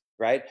it,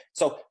 right?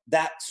 So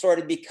that sort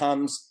of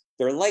becomes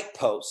their light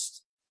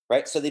post,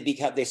 right? So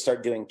they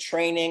start doing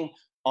training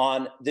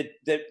on the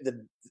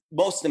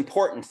most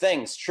important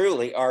things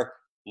truly are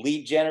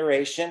lead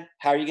generation.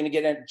 How are you going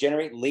to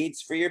generate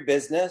leads for your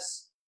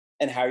business?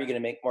 And how are you going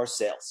to make more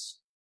sales?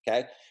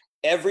 Okay.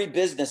 Every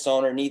business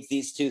owner needs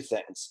these 2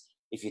 things.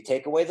 If you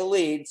take away the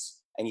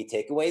leads and you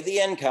take away the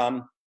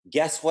income,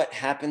 guess what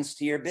happens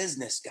to your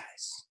business,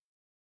 guys?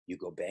 You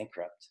go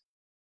bankrupt.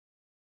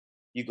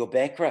 You go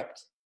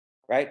bankrupt,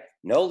 right?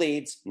 No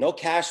leads, no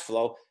cash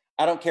flow.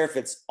 I don't care if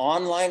it's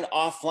online,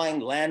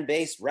 offline,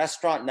 land-based,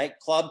 restaurant,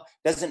 nightclub,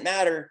 doesn't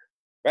matter,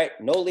 right?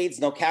 No leads,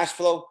 no cash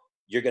flow,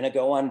 you're going to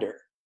go under.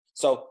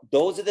 So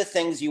those are the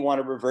things you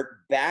want to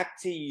revert back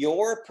to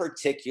your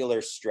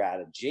particular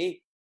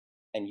strategy,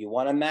 and you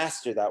want to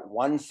master that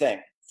one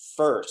thing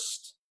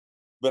first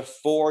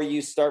before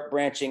you start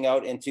branching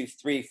out into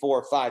 3,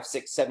 4, 5,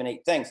 6, 7,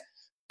 8 things.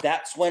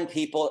 That's when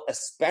people,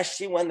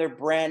 especially when they're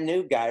brand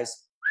new,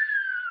 guys,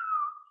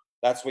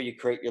 that's where you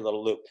create your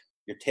little loop,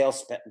 your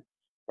tailspin,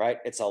 right?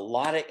 It's a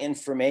lot of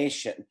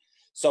information.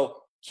 So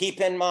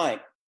keep in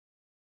mind,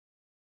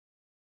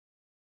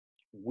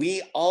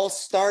 we all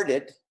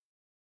started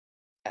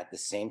at the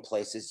same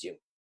place as you.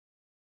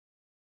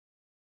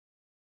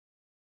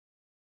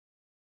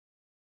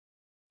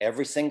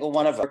 Every single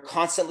one of us. We're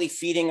constantly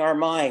feeding our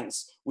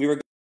minds. We were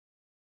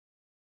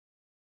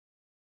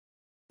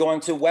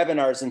going to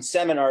webinars and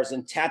seminars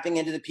and tapping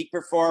into the peak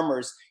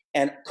performers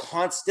and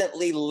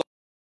constantly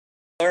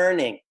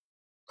learning,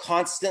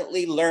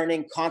 constantly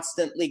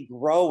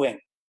growing.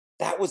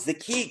 That was the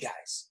key,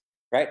 guys,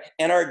 right?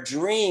 And our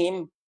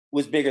dream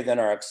was bigger than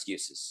our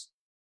excuses.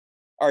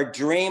 Our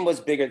dream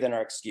was bigger than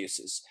our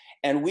excuses.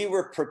 And we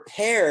were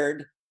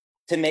prepared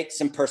to make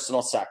some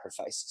personal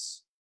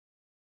sacrifices.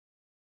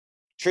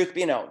 Truth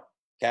be known,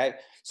 okay?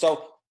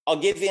 So I'll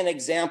give you an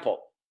example.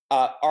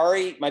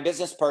 Ari, my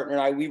business partner,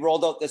 and I, we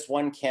rolled out this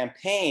one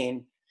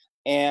campaign,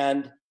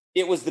 and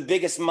it was the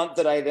biggest month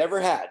that I'd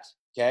ever had,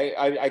 okay?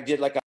 I did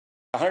like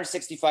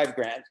 165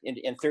 grand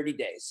in 30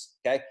 days,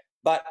 okay?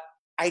 But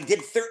I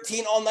did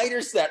 13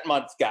 all-nighters that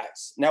month,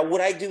 guys. Now,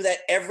 would I do that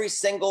every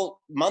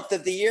single month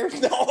of the year?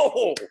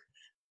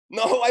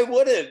 No, I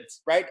wouldn't,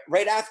 right?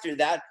 Right after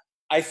that,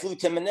 I flew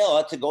to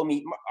Manila to go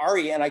meet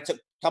Ari, and I took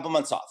a couple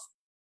months off,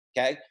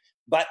 okay?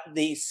 But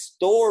the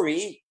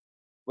story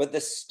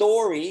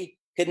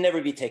could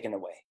never be taken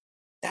away.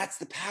 That's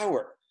the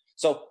power.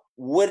 So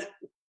would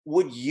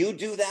you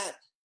do that?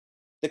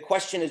 The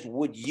question is,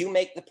 would you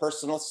make the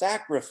personal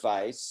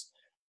sacrifice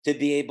to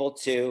be able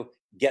to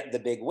get the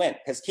big win?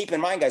 Because keep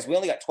in mind, guys, we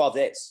only got 12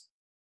 days.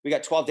 We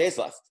got 12 days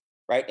left,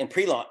 right, in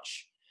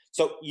pre-launch.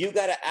 So you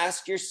got to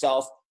ask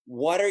yourself,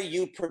 what are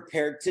you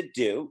prepared to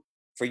do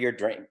for your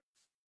dream?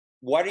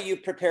 What are you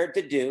prepared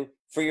to do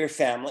for your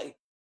family?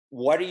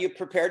 What are you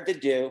prepared to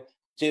do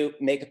to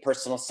make a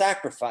personal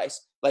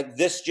sacrifice? Like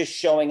this just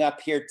showing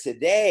up here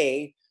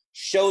today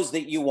shows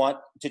that you want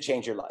to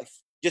change your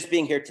life. Just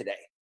being here today,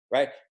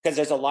 right? Because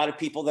there's a lot of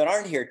people that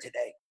aren't here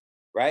today,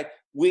 right?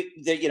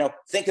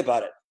 Think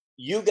about it.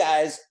 You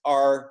guys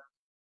are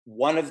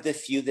one of the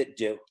few that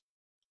do,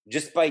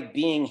 just by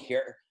being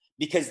here,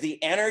 because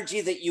the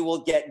energy that you will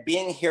get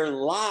being here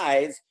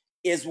live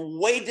is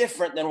way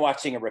different than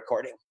watching a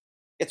recording.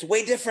 It's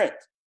way different,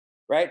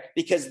 right?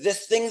 Because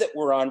this thing that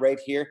we're on right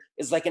here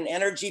is like an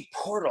energy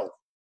portal.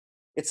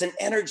 It's an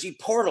energy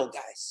portal,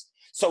 guys.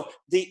 So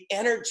the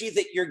energy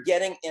that you're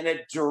getting in a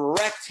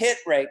direct hit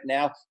right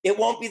now, it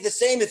won't be the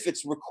same if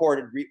it's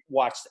recorded,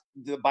 watched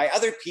by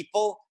other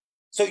people.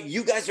 So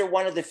you guys are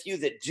one of the few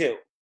that do,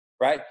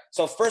 right?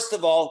 So first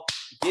of all,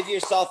 give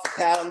yourself a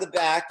pat on the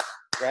back,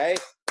 right?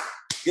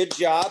 Good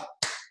job.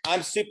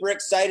 I'm super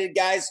excited,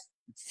 guys.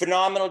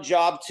 Phenomenal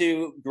job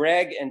to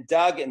Greg and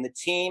Doug and the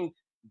team.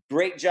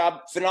 Great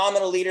job.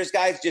 Phenomenal leaders,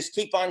 guys. Just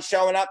keep on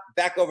showing up.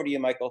 Back over to you,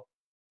 Michael.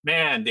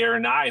 Man,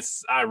 Darren,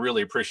 I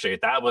really appreciate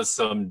it. That was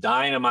some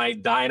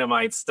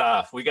dynamite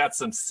stuff. We got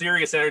some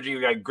serious energy.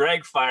 We got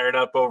Greg fired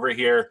up over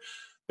here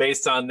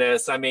based on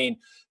this. I mean,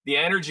 the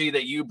energy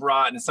that you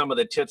brought and some of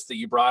the tips that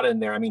you brought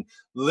in there. I mean,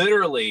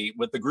 literally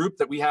with the group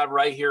that we have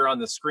right here on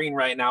the screen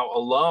right now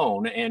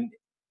alone, and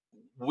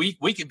we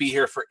could be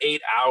here for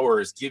 8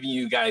 hours giving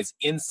you guys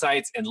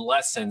insights and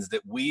lessons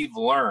that we've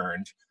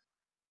learned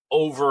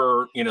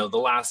over the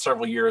last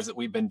several years that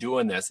we've been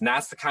doing this. And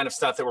that's the kind of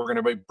stuff that we're going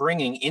to be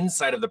bringing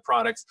inside of the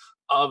products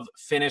of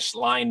Finish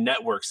Line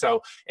Network.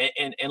 So,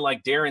 and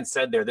like Darren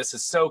said there, this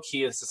is so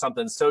key. This is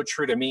something so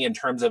true to me in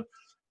terms of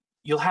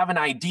you'll have an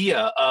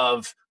idea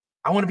of,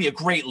 I want to be a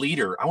great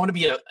leader. I want to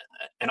be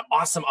an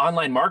awesome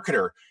online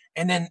marketer.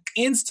 And then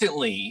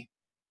instantly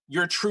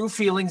your true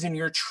feelings and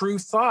your true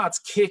thoughts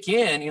kick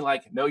in. You're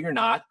like, no, you're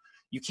not.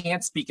 You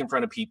can't speak in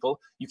front of people.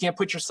 You can't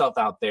put yourself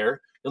out there.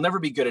 You'll never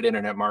be good at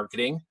internet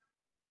marketing.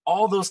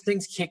 All those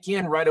things kick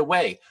in right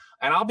away.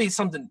 And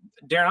Darren,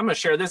 I'm going to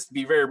share this to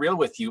be very real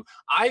with you.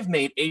 I've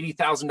made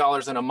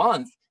 $80,000 in a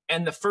month.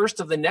 And the first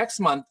of the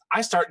next month,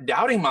 I start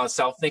doubting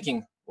myself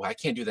thinking, well, I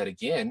can't do that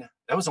again.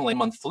 That was only a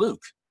month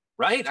fluke,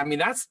 right? I mean,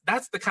 that's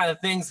the kind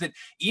of things that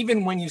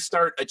even when you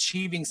start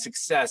achieving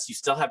success, you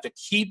still have to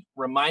keep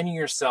reminding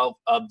yourself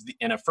of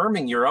and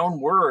affirming your own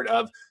word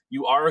of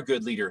you are a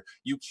good leader.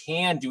 You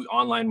can do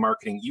online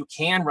marketing. You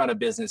can run a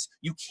business.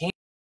 You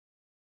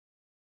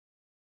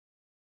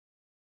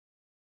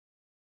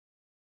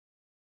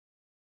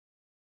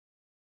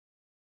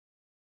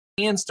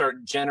can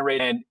start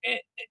generating. And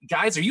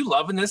guys, are you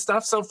loving this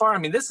stuff so far? I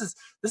mean, this is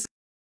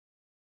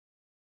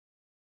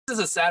is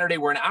a Saturday.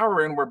 We're an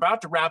hour in. We're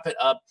about to wrap it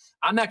up.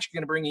 I'm actually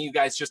going to bring you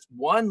guys just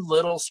one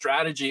little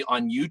strategy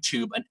on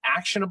YouTube, an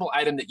actionable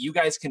item that you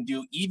guys can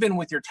do even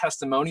with your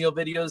testimonial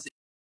videos that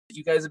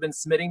you guys have been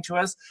submitting to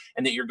us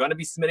and that you're going to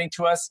be submitting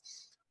to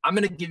us. I'm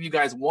going to give you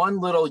guys one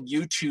little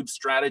YouTube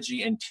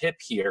strategy and tip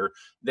here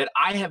that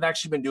I have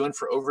actually been doing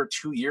for over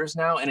 2 years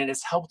now, and it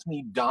has helped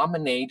me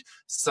dominate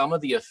some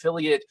of the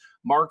affiliate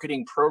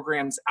marketing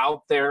programs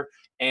out there.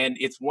 And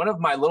it's one of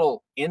my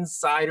little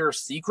insider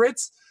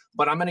secrets,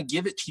 but I'm going to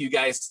give it to you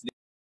guys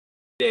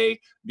today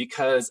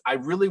because I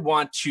really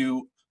want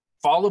to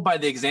follow by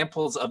the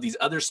examples of these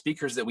other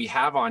speakers that we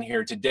have on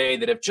here today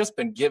that have just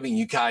been giving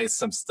you guys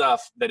some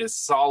stuff that is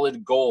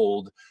solid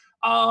gold.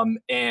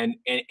 And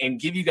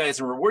give you guys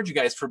and reward you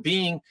guys for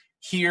being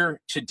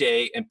here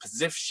today and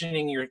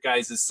positioning your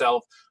guys'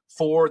 self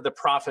for the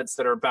profits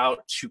that are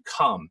about to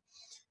come.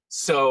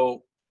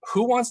 So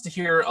who wants to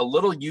hear a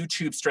little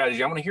YouTube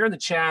strategy? I want to hear in the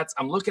chats.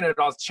 I'm looking at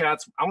all the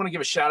chats. I want to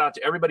give a shout out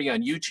to everybody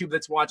on YouTube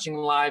that's watching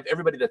live,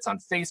 everybody that's on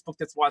Facebook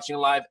that's watching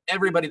live,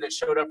 everybody that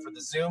showed up for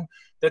the Zoom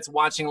that's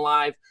watching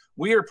live.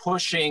 We are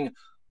pushing,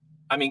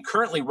 I mean,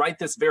 currently right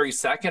this very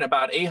second,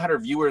 about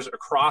 800 viewers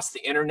across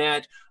the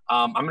internet.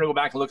 I'm going to go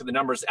back and look at the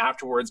numbers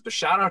afterwards, but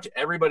shout out to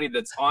everybody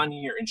that's on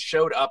here and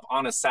showed up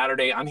on a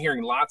Saturday. I'm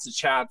hearing lots of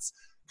chats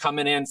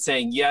coming in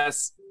saying,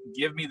 yes,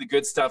 give me the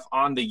good stuff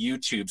on the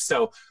YouTube.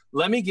 So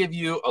let me give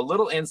you a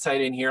little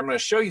insight in here. I'm going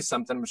to show you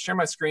something. I'm going to share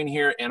my screen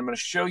here, and I'm going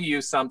to show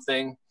you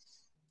something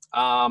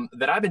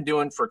that I've been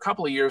doing for a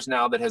couple of years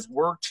now that has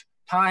worked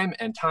time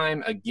and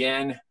time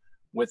again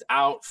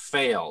without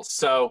fail.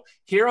 So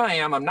here I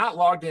am. I'm not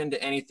logged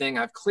into anything.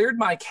 I've cleared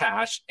my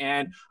cache,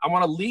 and I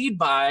want to lead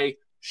by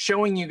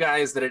showing you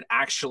guys that it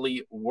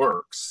actually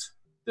works.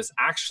 This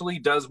actually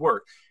does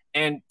work.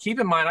 And keep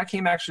in mind, I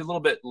came actually a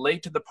little bit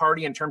late to the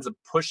party in terms of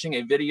pushing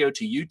a video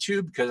to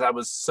YouTube because I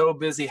was so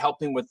busy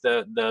helping with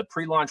the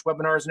pre-launch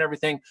webinars and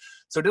everything.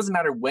 So it doesn't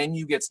matter when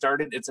you get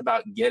started. It's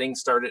about getting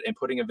started and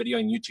putting a video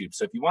on YouTube.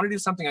 So if you want to do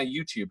something on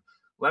YouTube,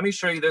 let me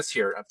show you this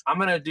here. I'm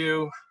going to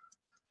do,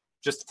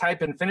 just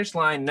type in Finish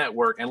Line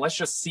Network, and let's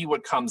just see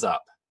what comes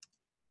up.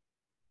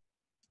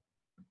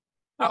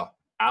 Oh,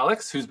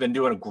 Alex, who's been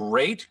doing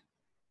great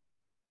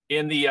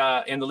in the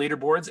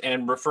leaderboards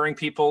and referring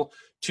people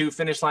to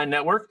Finish Line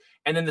Network.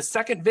 And then the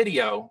second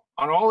video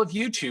on all of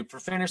YouTube for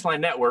Finish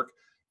Line Network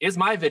is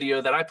my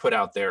video that I put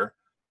out there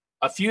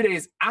a few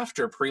days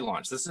after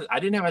pre-launch. I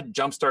didn't have a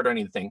jump start or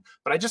anything,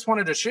 but I just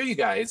wanted to show you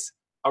guys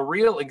a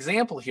real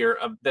example here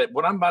of that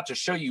what I'm about to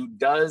show you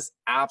does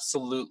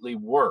absolutely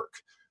work.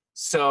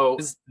 So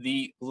this is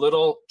the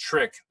little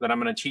trick that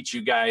I'm going to teach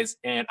you guys,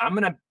 and I'm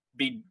going to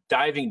be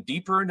diving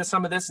deeper into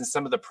some of this and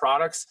some of the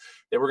products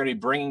that we're going to be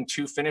bringing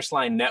to Finish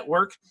Line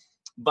Network.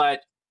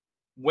 But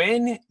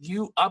when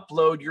you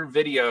upload your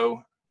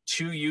video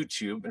to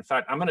YouTube, in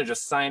fact, I'm going to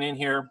just sign in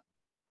here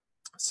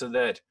so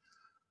that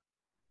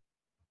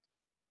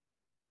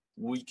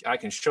I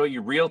can show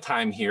you real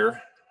time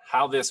here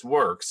how this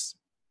works.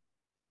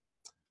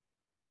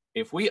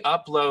 If we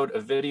upload a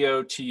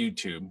video to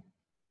YouTube,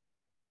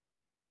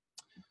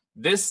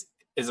 this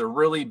is a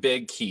really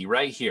big key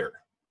right here.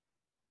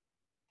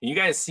 Can you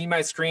guys see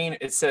my screen?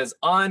 It says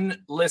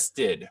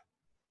unlisted.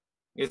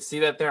 You can see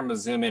that there. I'm going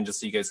to zoom in just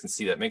so you guys can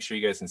see that. Make sure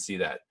you guys can see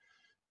that.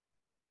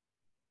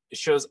 It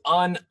shows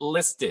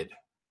unlisted.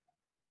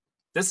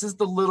 This is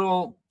the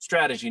little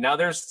strategy. Now,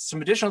 there's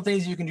some additional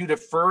things you can do to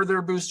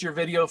further boost your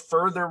video,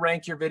 further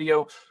rank your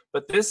video,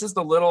 but this is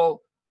the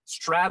little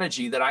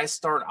strategy that I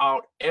start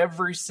out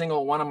every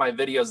single one of my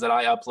videos that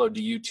I upload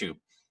to YouTube.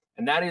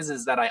 And that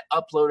is that I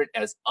upload it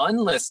as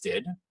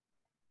unlisted,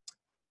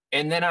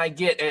 and then I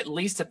get at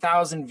least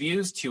 1,000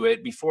 views to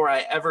it before I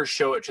ever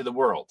show it to the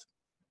world.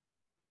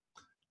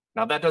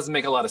 Now, that doesn't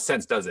make a lot of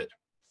sense, does it?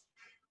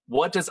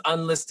 What does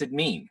unlisted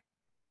mean?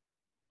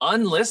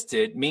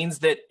 Unlisted means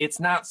that it's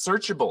not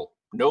searchable.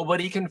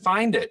 Nobody can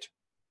find it.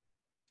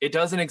 It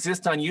doesn't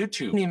exist on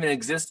YouTube. It doesn't even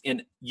exist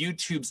in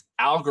YouTube's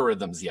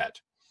algorithms yet.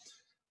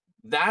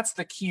 That's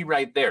the key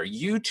right there,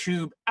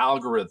 YouTube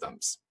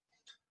algorithms.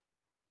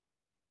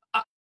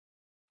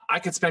 I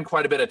could spend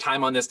quite a bit of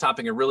time on this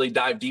topic and really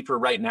dive deeper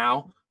right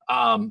now,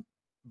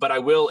 but I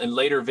will in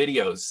later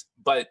videos.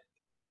 But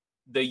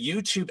the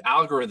YouTube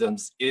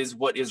algorithms is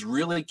what is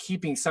really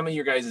keeping some of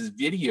your guys'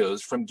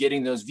 videos from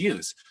getting those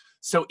views.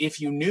 So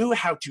if you knew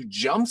how to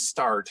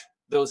jumpstart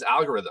those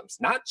algorithms,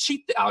 not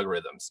cheat the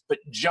algorithms, but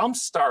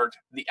jumpstart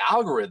the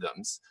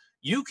algorithms,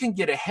 you can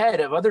get ahead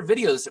of other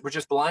videos that were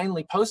just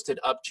blindly posted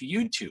up to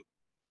YouTube.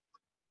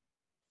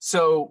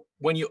 So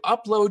when you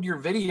upload your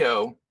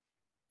video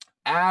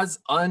as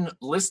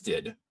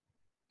unlisted,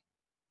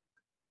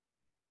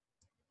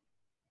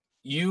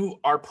 you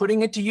are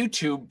putting it to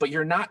YouTube, but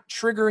you're not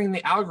triggering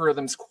the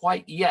algorithms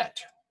quite yet.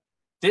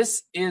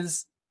 This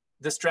is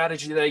the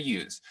strategy that I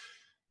use.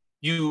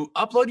 You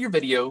upload your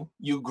video,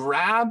 you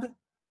grab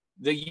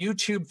the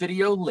YouTube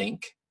video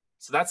link.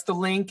 So that's the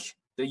link,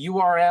 the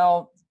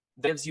URL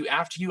that gives you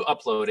after you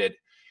upload it.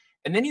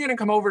 And then you're gonna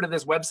come over to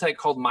this website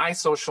called My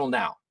Social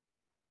Now.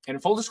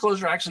 And full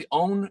disclosure, I actually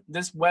own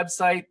this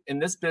website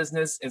and this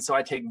business. And so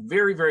I take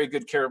very, very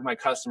good care of my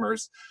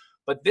customers.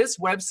 But this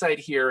website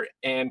here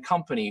and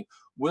company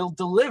will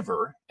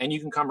deliver, and you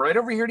can come right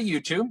over here to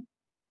YouTube,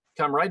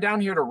 come right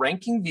down here to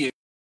ranking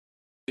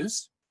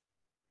views.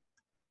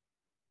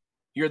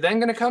 You're then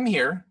going to come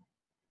here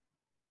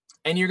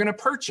and you're going to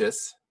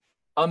purchase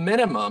a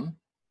minimum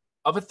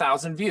of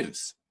 1,000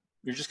 views.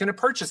 You're just going to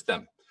purchase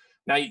them.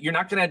 Now, you're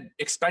not going to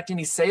expect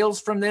any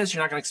sales from this.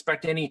 You're not going to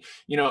expect any,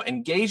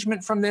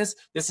 engagement from this.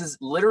 This is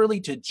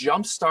literally to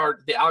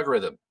jumpstart the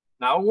algorithm.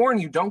 Now, I'll warn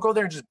you, don't go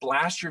there and just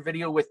blast your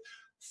video with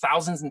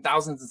thousands and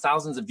thousands and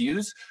thousands of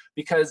views,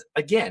 because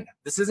again,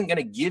 this isn't going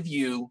to give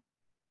you,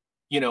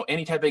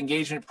 any type of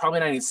engagement,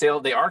 probably not any sale.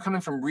 They are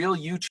coming from real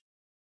YouTube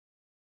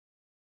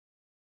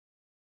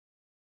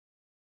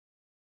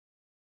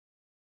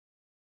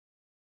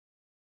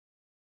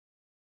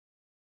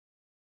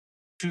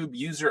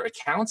user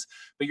accounts,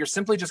 but you're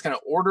simply just going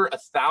to order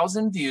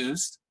 1,000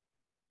 views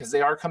because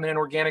they are coming in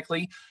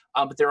organically,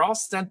 but they're all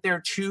sent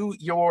there to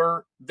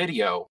your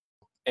video.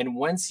 And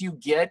once you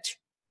get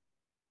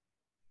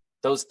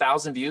those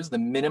 1,000 views, the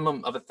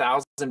minimum of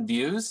 1,000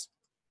 views,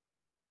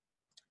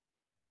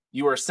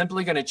 you are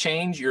simply going to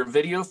change your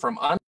video from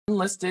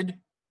unlisted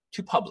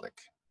to public.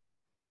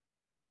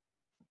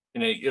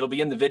 And it'll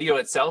be in the video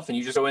itself, and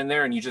you just go in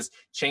there and you just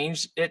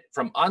change it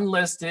from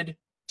unlisted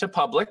to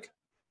public.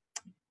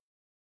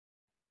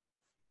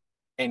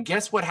 And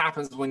guess what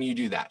happens when you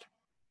do that?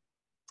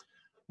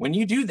 When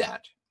you do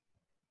that,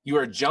 you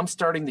are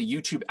jump-starting the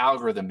YouTube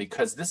algorithm,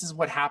 because this is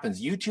what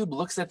happens. YouTube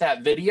looks at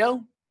that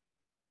video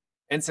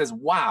and says,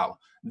 wow,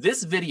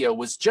 this video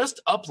was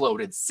just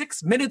uploaded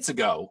 6 minutes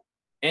ago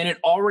and it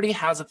already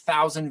has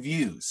 1,000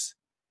 views.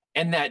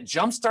 And that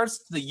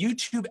jump-starts the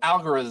YouTube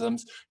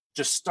algorithms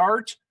to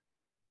start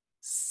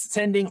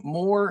sending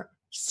more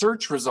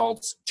search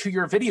results to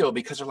your video,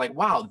 because they're like,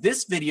 wow,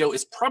 this video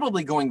is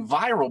probably going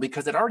viral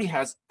because it already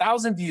has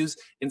 1,000 views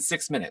in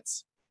 6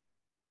 minutes.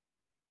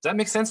 Does that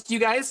make sense to you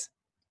guys?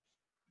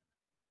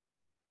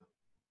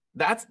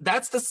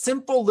 That's the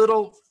simple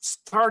little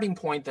starting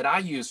point that I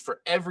use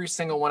for every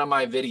single one of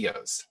my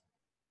videos.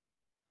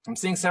 I'm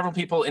seeing several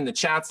people in the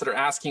chats that are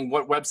asking,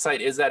 what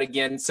website is that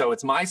again? So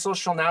it's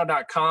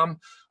mysocialnow.com.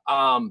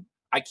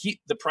 I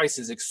keep the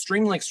prices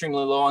extremely,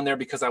 extremely low on there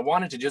because I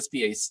want it to just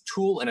be a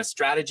tool and a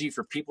strategy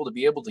for people to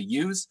be able to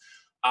use.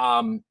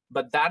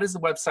 But that is the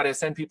website I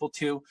send people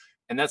to.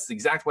 And that's the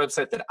exact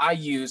website that I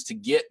use to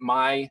get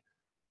my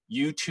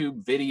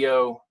YouTube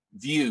video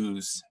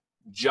views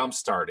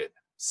jump-started.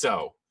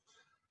 So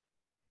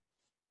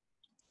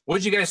what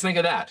did you guys think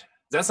of that?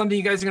 Is that something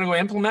you guys are going to go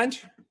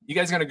implement? You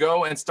guys are going to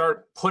go and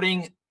start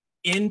putting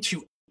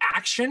into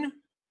action?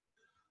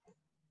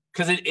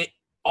 Because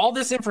all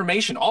this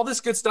information, all this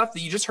good stuff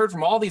that you just heard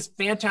from all these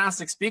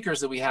fantastic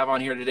speakers that we have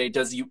on here today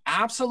does you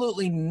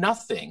absolutely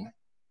nothing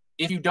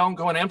if you don't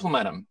go and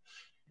implement them.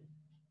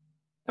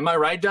 Am I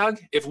right, Doug?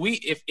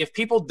 If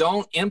people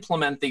don't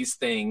implement these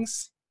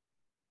things,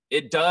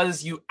 it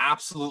does you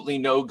absolutely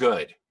no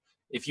good.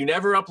 If you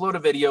never upload a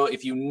video,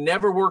 if you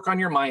never work on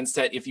your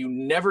mindset, if you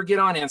never get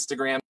on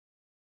Instagram,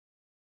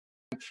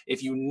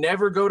 if you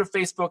never go to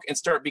Facebook and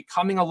start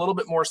becoming a little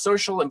bit more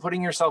social and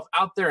putting yourself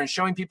out there and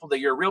showing people that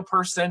you're a real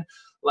person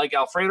like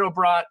Alfredo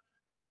brought,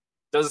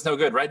 does us no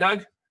good, right,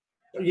 Doug?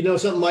 You know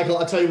something, Michael?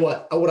 I'll tell you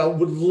what I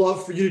would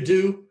love for you to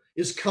do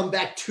is come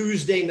back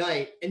Tuesday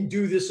night and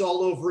do this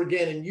all over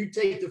again. And you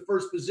take the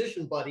first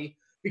position, buddy,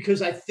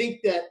 because I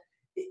think that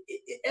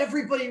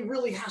everybody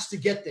really has to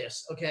get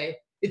this, okay?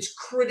 It's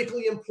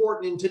critically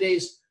important in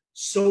today's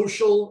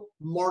social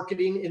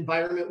marketing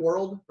environment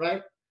world,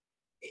 right?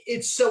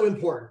 It's so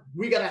important.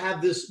 We got to have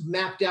this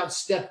mapped out,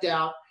 stepped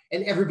out,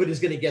 and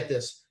everybody's going to get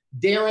this.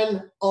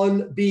 Darren,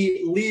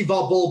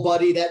 unbelievable,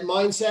 buddy. That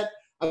mindset.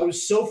 I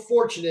was so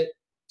fortunate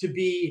to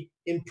be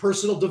in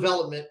personal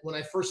development when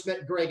I first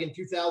met Greg in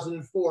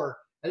 2004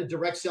 at a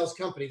direct sales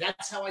company.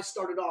 That's how I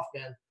started off,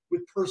 man,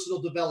 with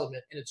personal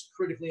development, and it's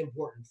critically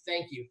important.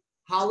 Thank you.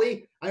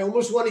 Holly, I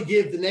almost want to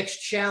give the next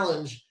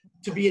challenge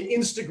to be an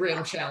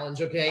Instagram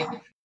challenge, okay?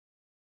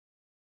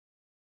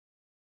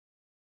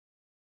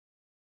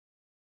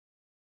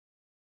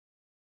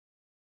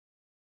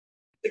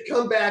 To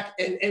come back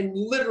and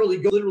literally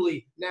go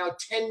now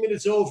 10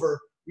 minutes over.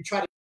 We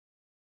try to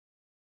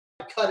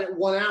cut it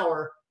 1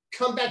 hour.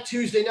 Come back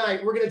Tuesday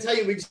night. We're going to tell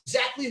you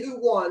exactly who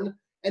won,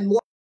 and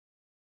more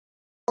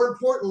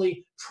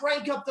importantly,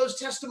 crank up those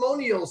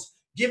testimonials.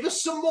 Give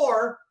us some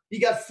more.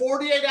 You got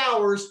 48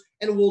 hours,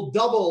 and we'll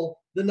double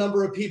the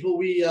number of people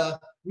we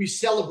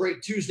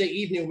celebrate Tuesday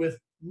evening with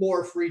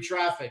more free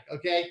traffic.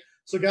 Okay,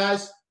 so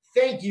guys,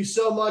 thank you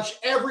so much,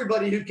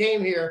 everybody who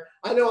came here.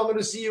 I know I'm going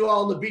to see you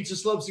all on the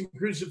beaches, slopes, and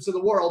cruise ships of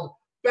the world.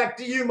 Back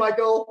to you,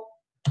 Michael.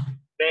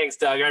 Thanks,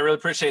 Doug. I really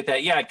appreciate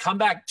that. Yeah, come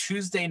back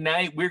Tuesday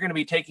night. We're going to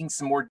be taking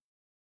some more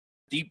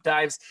deep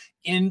dives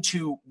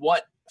into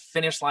what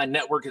Finish Line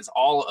Network is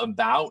all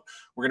about.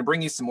 We're going to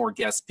bring you some more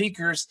guest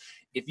speakers.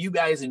 If you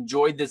guys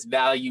enjoyed this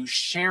value,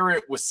 share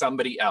it with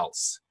somebody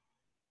else.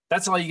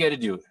 That's all you got to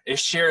do is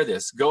share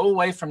this. Go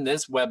away from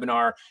this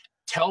webinar,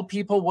 Tell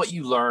people what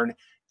you learn.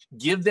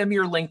 Give them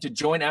your link to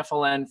join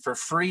FLN for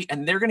free,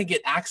 and they're going to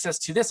get access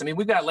to this. I mean,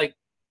 we've got like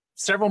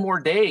several more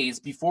days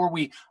before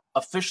we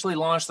officially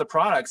launch the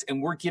products,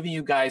 and we're giving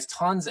you guys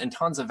tons and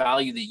tons of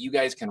value that you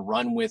guys can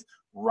run with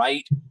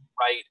right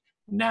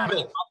now. Cool.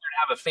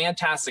 Have a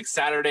fantastic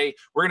Saturday.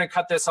 We're going to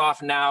cut this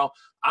off now.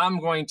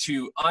 I'm going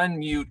to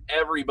unmute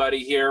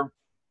everybody here.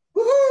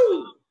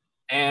 Woohoo!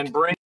 And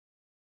bring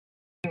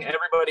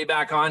everybody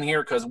back on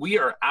here because we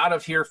are out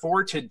of here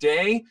for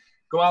today.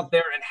 Go out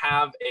there and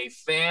have a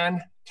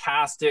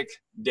fantastic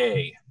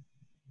day.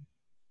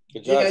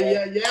 Good job.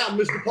 Yeah,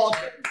 Mr. Paul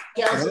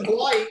Johnson,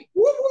 Hawaii.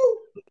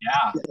 Woo-hoo.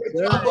 Yeah.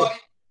 Good job, buddy.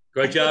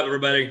 Great job,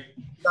 everybody.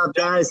 Good job,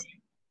 guys.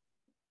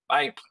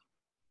 Bye.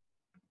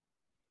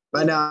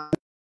 Bye now.